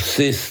to her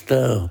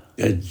sister,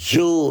 a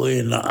Jew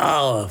in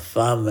our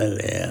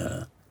family.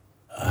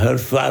 Her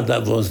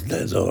father was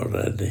dead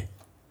already.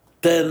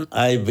 Then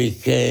I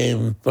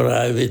became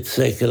private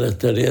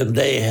secretary, and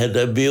they had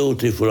a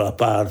beautiful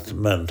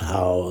apartment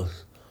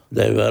house.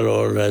 There were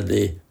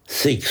already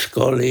 6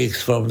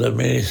 colleagues from the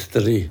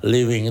ministry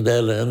living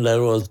there, and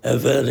there was a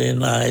very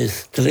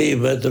nice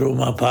 3-bedroom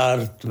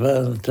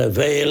apartment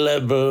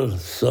available.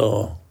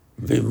 So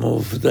we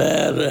moved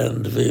there,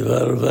 and we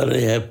were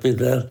very happy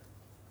there.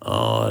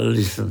 Oh,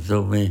 listen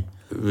to me.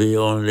 We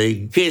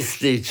only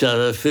kissed each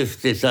other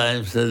 50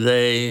 times a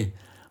day.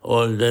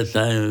 All the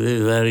time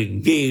we were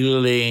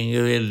giggling.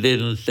 We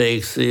didn't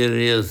take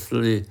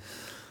seriously.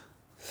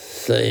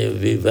 Say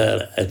we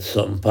were at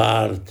some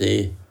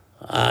party.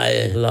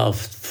 I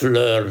loved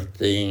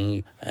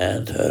flirting,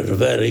 and her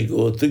very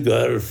good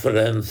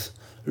girlfriends.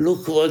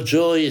 Look what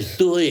Joe is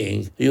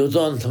doing. You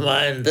don't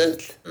mind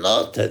it?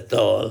 Not at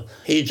all.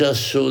 He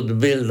just should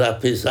build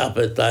up his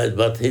appetite,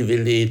 but he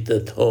will eat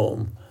at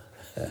home.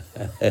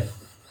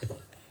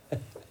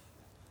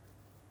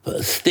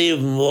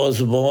 Stephen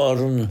was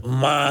born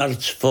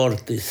March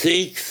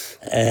 46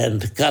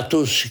 and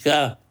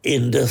Katushka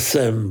in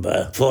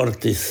December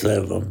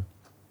 47.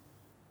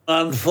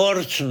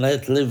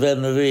 Unfortunately,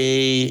 when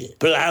we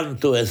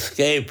planned to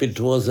escape, it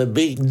was a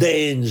big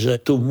danger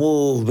to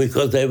move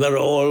because they were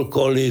all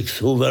colleagues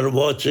who were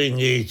watching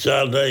each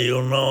other,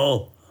 you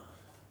know.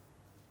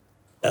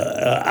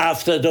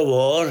 After the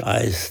war,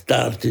 I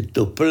started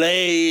to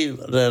play,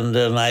 and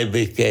then I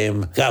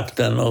became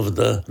captain of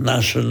the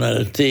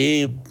national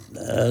team.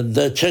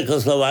 The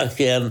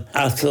Czechoslovakian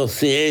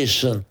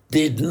Association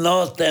did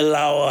not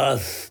allow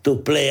us to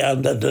play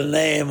under the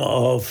name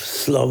of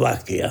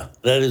Slovakia.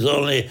 There is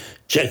only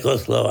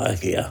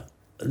Czechoslovakia.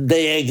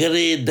 They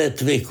agreed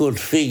that we could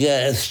figure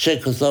as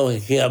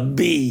Czechoslovakia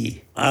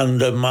B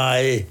under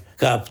my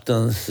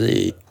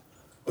captaincy.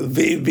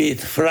 We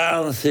beat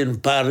France in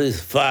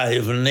Paris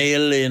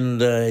 5-0 in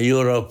the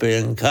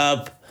European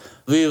Cup.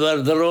 We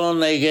were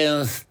drawn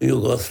against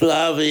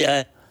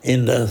Yugoslavia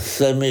in the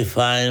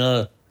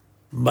semi-final.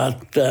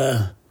 But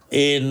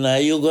in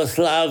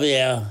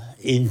Yugoslavia,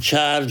 in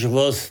charge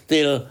was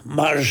still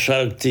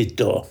Marshal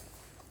Tito.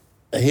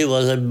 He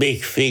was a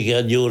big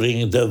figure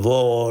during the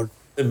war,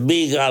 a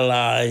big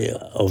ally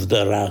of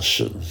the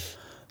Russians.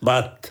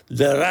 But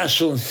the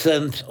Russians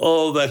sent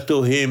over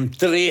to him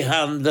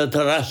 300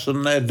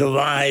 Russian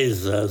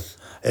advisors.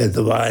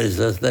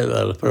 They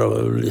were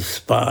probably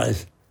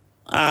spies.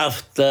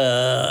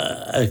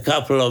 After a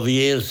couple of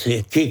years,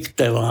 he kicked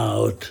them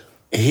out.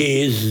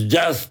 He is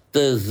just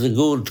as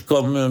good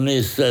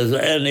communist as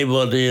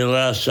anybody in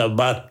Russia,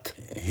 but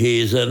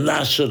he is a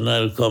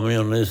national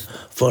communist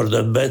for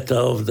the better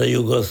of the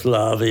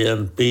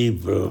Yugoslavian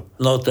people,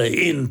 not an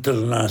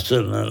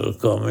international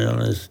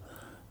communist.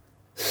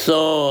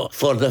 So,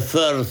 for the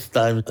first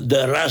time,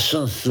 the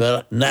Russians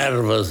were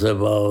nervous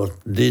about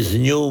this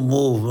new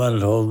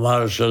movement of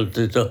Marshal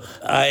Tito.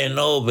 I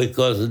know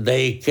because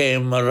they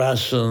came,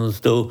 Russians,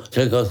 to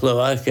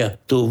Czechoslovakia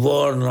to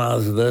warn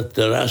us that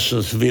the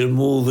Russians will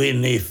move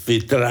in if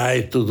we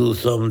try to do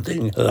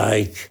something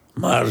like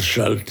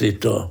Marshal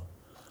Tito.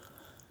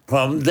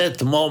 From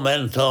that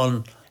moment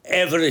on,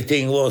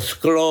 everything was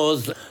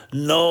closed,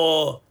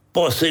 no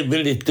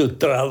possibility to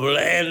travel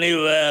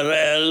anywhere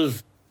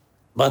else.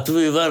 But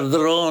we were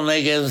drawn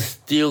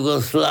against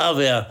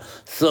Yugoslavia,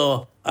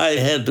 so I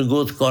had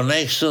good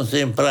connections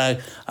in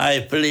Prague.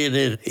 I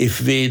pleaded,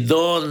 if we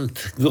don't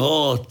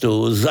go to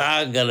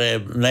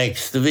Zagreb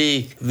next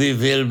week, we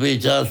will be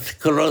just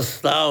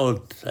crossed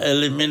out,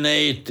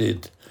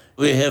 eliminated.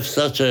 We have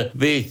such a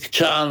big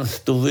chance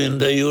to win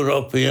the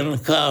European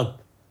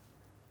Cup.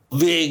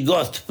 We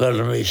got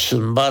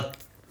permission, but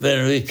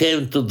when we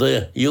came to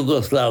the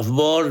Yugoslav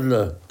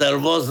border, there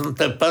wasn't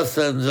a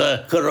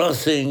passenger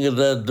crossing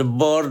the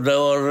border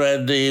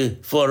already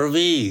for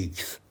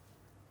weeks.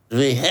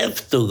 We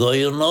have to go,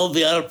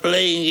 we are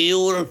playing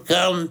your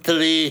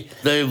country.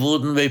 They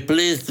wouldn't be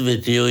pleased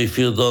with you if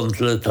you don't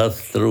let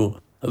us through.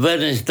 When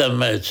is the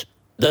match?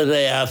 The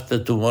day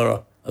after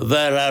tomorrow.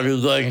 Where are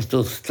you going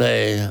to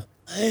stay?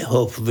 I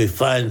hope we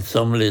find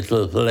some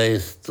little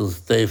place to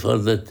stay for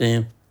the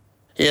team.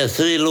 Yes,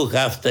 we look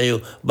after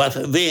you, but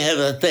we have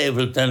a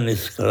table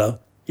tennis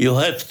club. You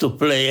have to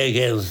play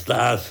against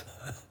us.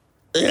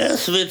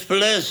 Yes, with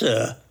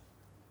pleasure.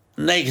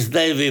 Next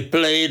day we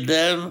played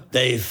them.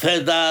 They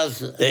fed us.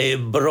 They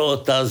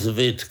brought us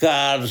with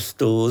cars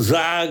to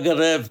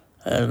Zagreb.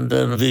 And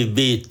then we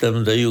beat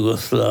them, the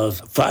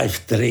Yugoslavs,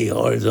 5-3,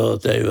 although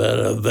they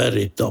were a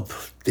very top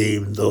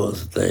team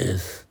those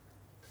days.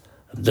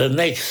 The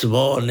next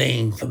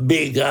morning,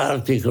 big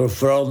article,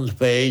 front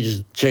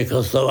page,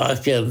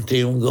 Czechoslovakian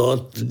team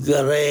got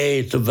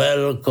great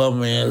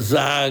welcome in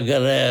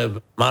Zagreb.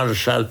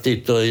 Marshal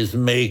Tito is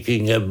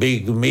making a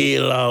big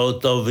meal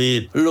out of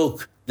it.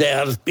 Look,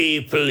 there are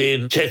people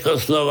in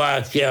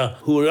Czechoslovakia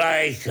who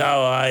like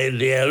our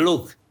idea.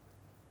 Look,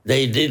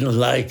 they didn't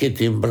like it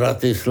in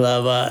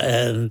Bratislava,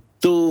 and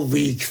 2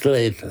 weeks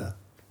later,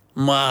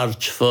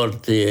 March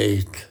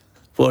 48,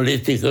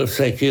 political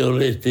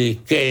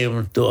security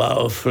came to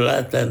our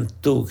flat and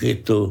took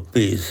it to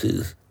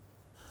pieces.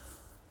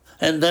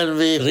 And then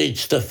we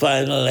reached the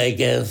final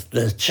against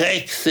the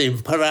Czechs in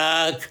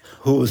Prague,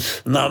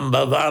 whose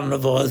number 1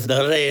 was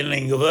the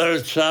reigning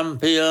world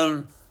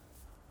champion.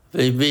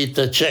 We beat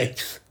the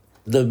Czechs,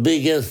 the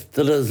biggest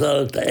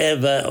result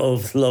ever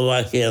of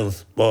Slovakian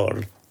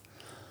sport.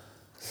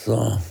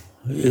 So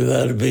we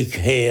were big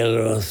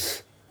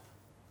heroes.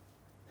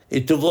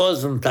 It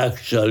wasn't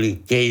actually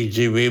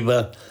KGB,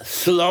 but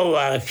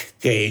Slovak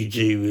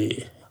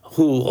KGB,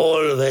 who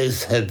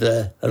always had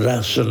a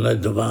Russian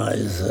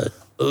advisor.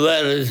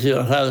 Where is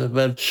your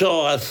husband?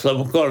 Show us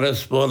some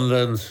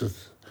correspondence.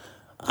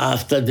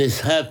 After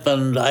this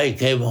happened, I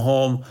came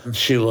home.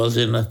 She was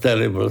in a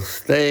terrible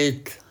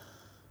state.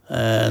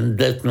 And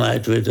that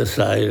night we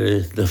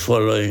decided the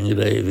following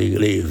day we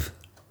leave.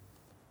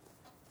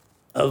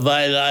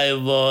 While I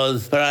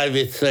was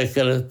private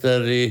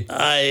secretary,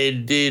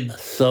 I did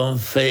some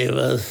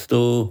favors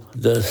to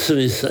the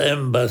Swiss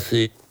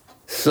embassy.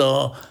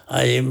 So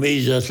I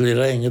immediately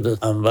rang the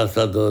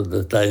ambassador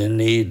that I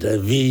need a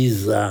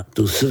visa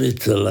to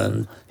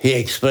Switzerland. He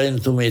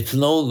explained to me it's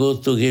no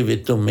good to give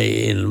it to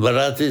me in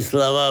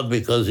Bratislava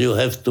because you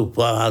have to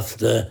pass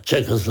the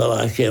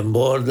Czechoslovakian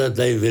border.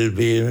 They will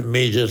be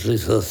immediately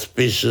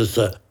suspicious,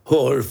 a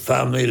whole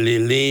family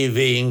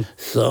leaving.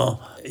 So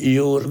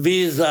your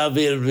visa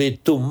will be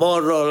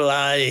tomorrow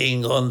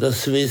lying on the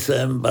Swiss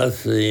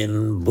embassy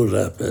in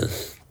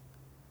Budapest.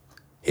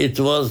 It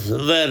was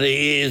very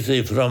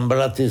easy from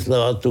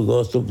Bratislava to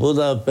go to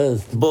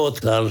Budapest.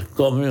 Both are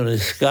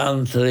communist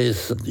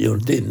countries. You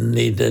didn't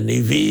need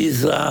any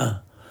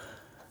visa.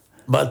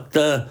 But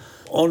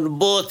on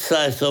both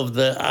sides of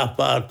the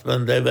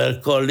apartment, they were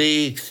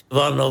colleagues.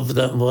 One of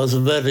them was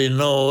very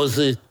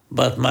nosy.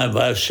 But my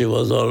wife, she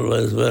was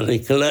always very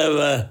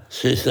clever.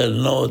 She said,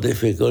 no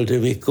difficulty.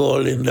 We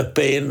call in the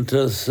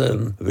painters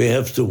and we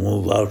have to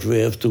move out. We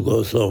have to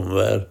go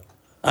somewhere.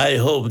 I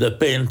hope the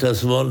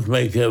painters won't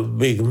make a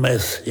big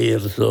mess here,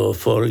 so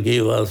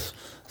forgive us.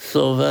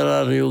 So where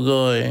are you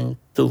going?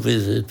 To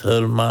visit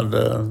her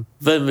mother.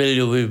 When will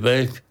you be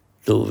back?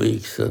 2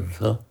 weeks and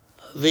so.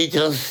 We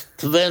just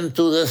went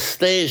to the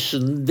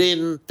station,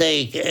 didn't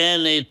take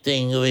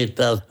anything with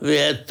us. We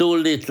had 2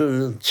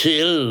 little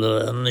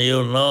children,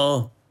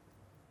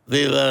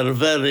 We were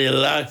very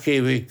lucky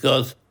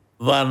because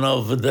one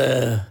of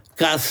the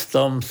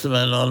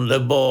customsmen on the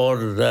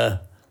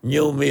border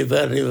knew me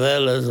very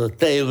well as a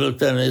table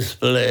tennis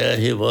player.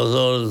 He was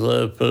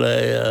also a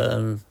player.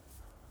 And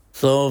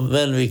so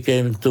when we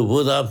came to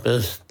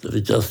Budapest,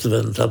 we just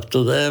went up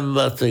to the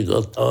embassy,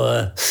 got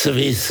our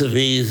Swiss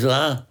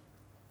visa.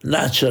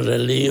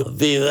 Naturally,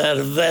 we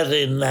were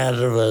very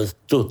nervous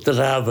to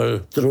travel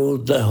through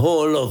the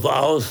whole of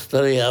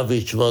Austria,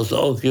 which was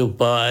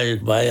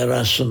occupied by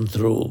Russian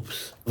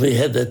troops. We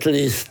had at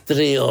least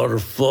 3 or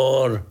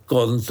 4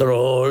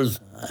 controls.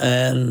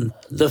 And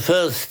the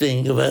first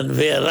thing when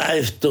we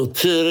arrived to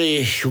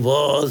Zurich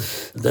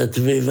was that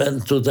we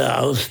went to the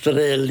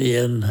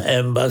Australian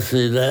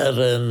embassy there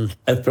and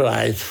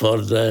applied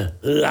for the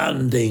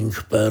landing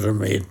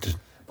permit.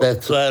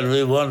 That's where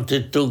we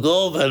wanted to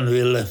go when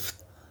we left.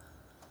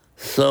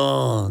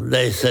 So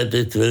they said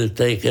it will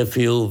take a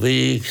few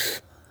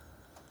weeks.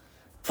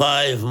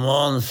 5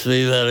 months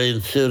we were in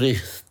Zurich,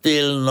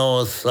 still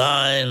no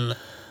sign.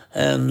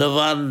 And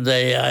one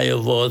day I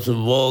was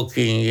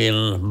walking in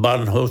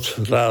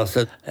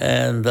Bahnhofstrasse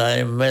and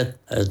I met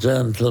a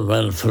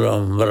gentleman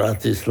from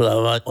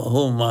Bratislava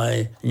whom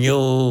I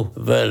knew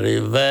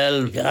very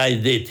well. I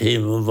did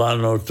him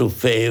one or two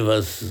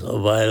favors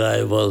while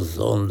I was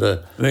on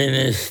the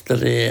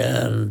ministry,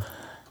 and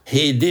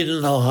he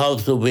didn't know how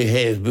to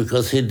behave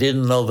because he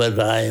didn't know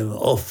whether I'm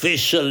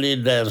officially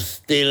there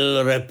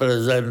still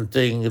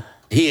representing.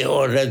 He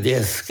already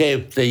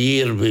escaped a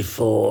year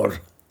before.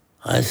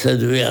 I said,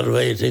 we are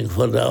waiting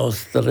for the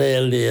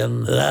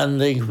Australian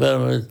landing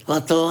permit.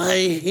 But why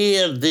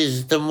here? This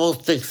is the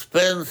most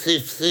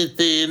expensive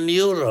city in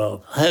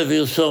Europe. Have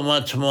you so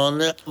much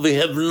money? We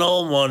have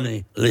no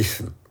money.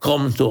 Listen,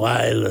 come to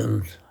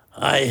Ireland.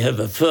 I have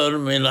a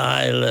firm in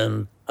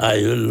Ireland. I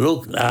will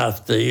look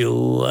after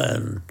you.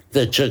 And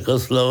the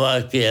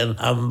Czechoslovakian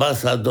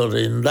ambassador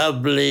in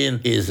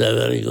Dublin is a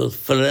very good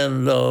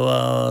friend of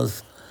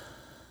ours.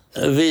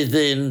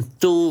 Within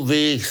 2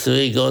 weeks,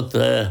 we got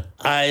an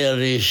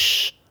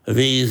Irish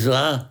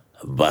visa,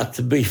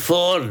 but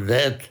before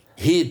that,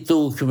 he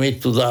took me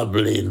to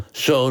Dublin,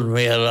 showed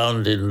me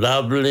around in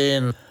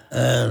Dublin,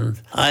 and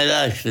I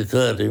liked it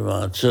very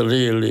much,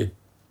 really.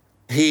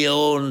 He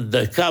owned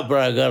the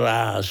Cabra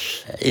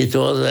Garage. It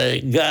was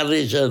a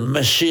garage and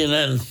machine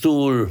and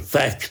tool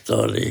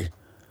factory,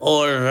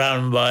 all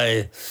run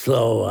by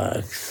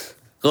Slovaks.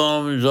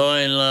 Come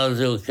join us,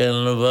 you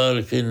can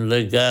work in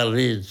the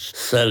garage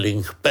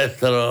selling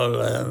petrol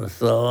and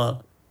so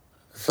on.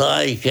 So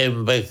I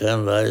came back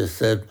and I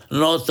said,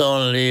 not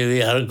only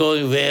we are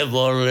going, we have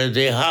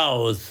already a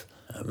house.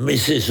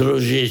 Mrs.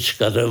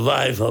 Ruzicka, the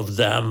wife of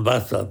the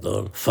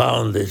ambassador,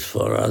 found it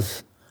for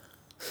us.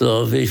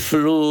 So we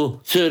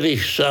flew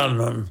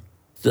Zurich-Shannon.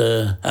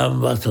 The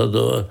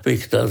ambassador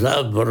picked us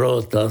up,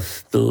 brought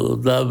us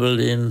to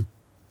Dublin.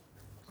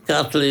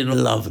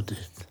 Kathleen loved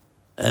it.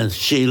 And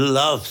she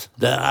loves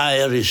the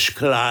Irish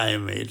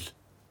climate.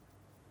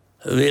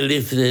 We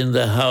lived in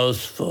the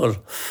house for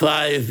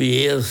 5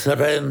 years,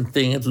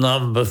 renting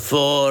number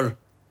 4.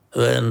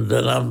 When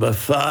the number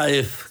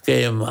 5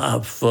 came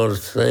up for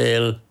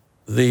sale,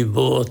 we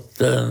bought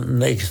the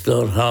next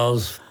door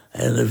house,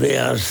 and we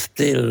are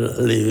still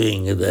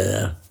living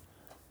there.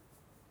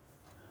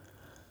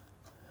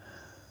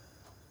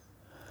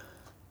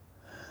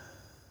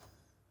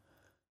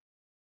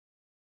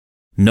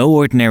 No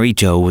Ordinary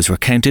Joe was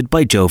recounted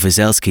by Joe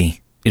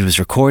Wieselski. It was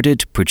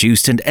recorded,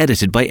 produced and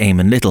edited by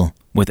Eamon Little,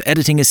 with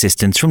editing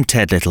assistance from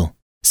Ted Little.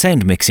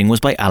 Sound mixing was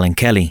by Alan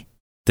Kelly.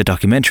 The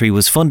documentary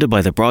was funded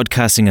by the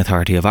Broadcasting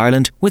Authority of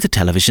Ireland with a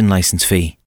television licence fee.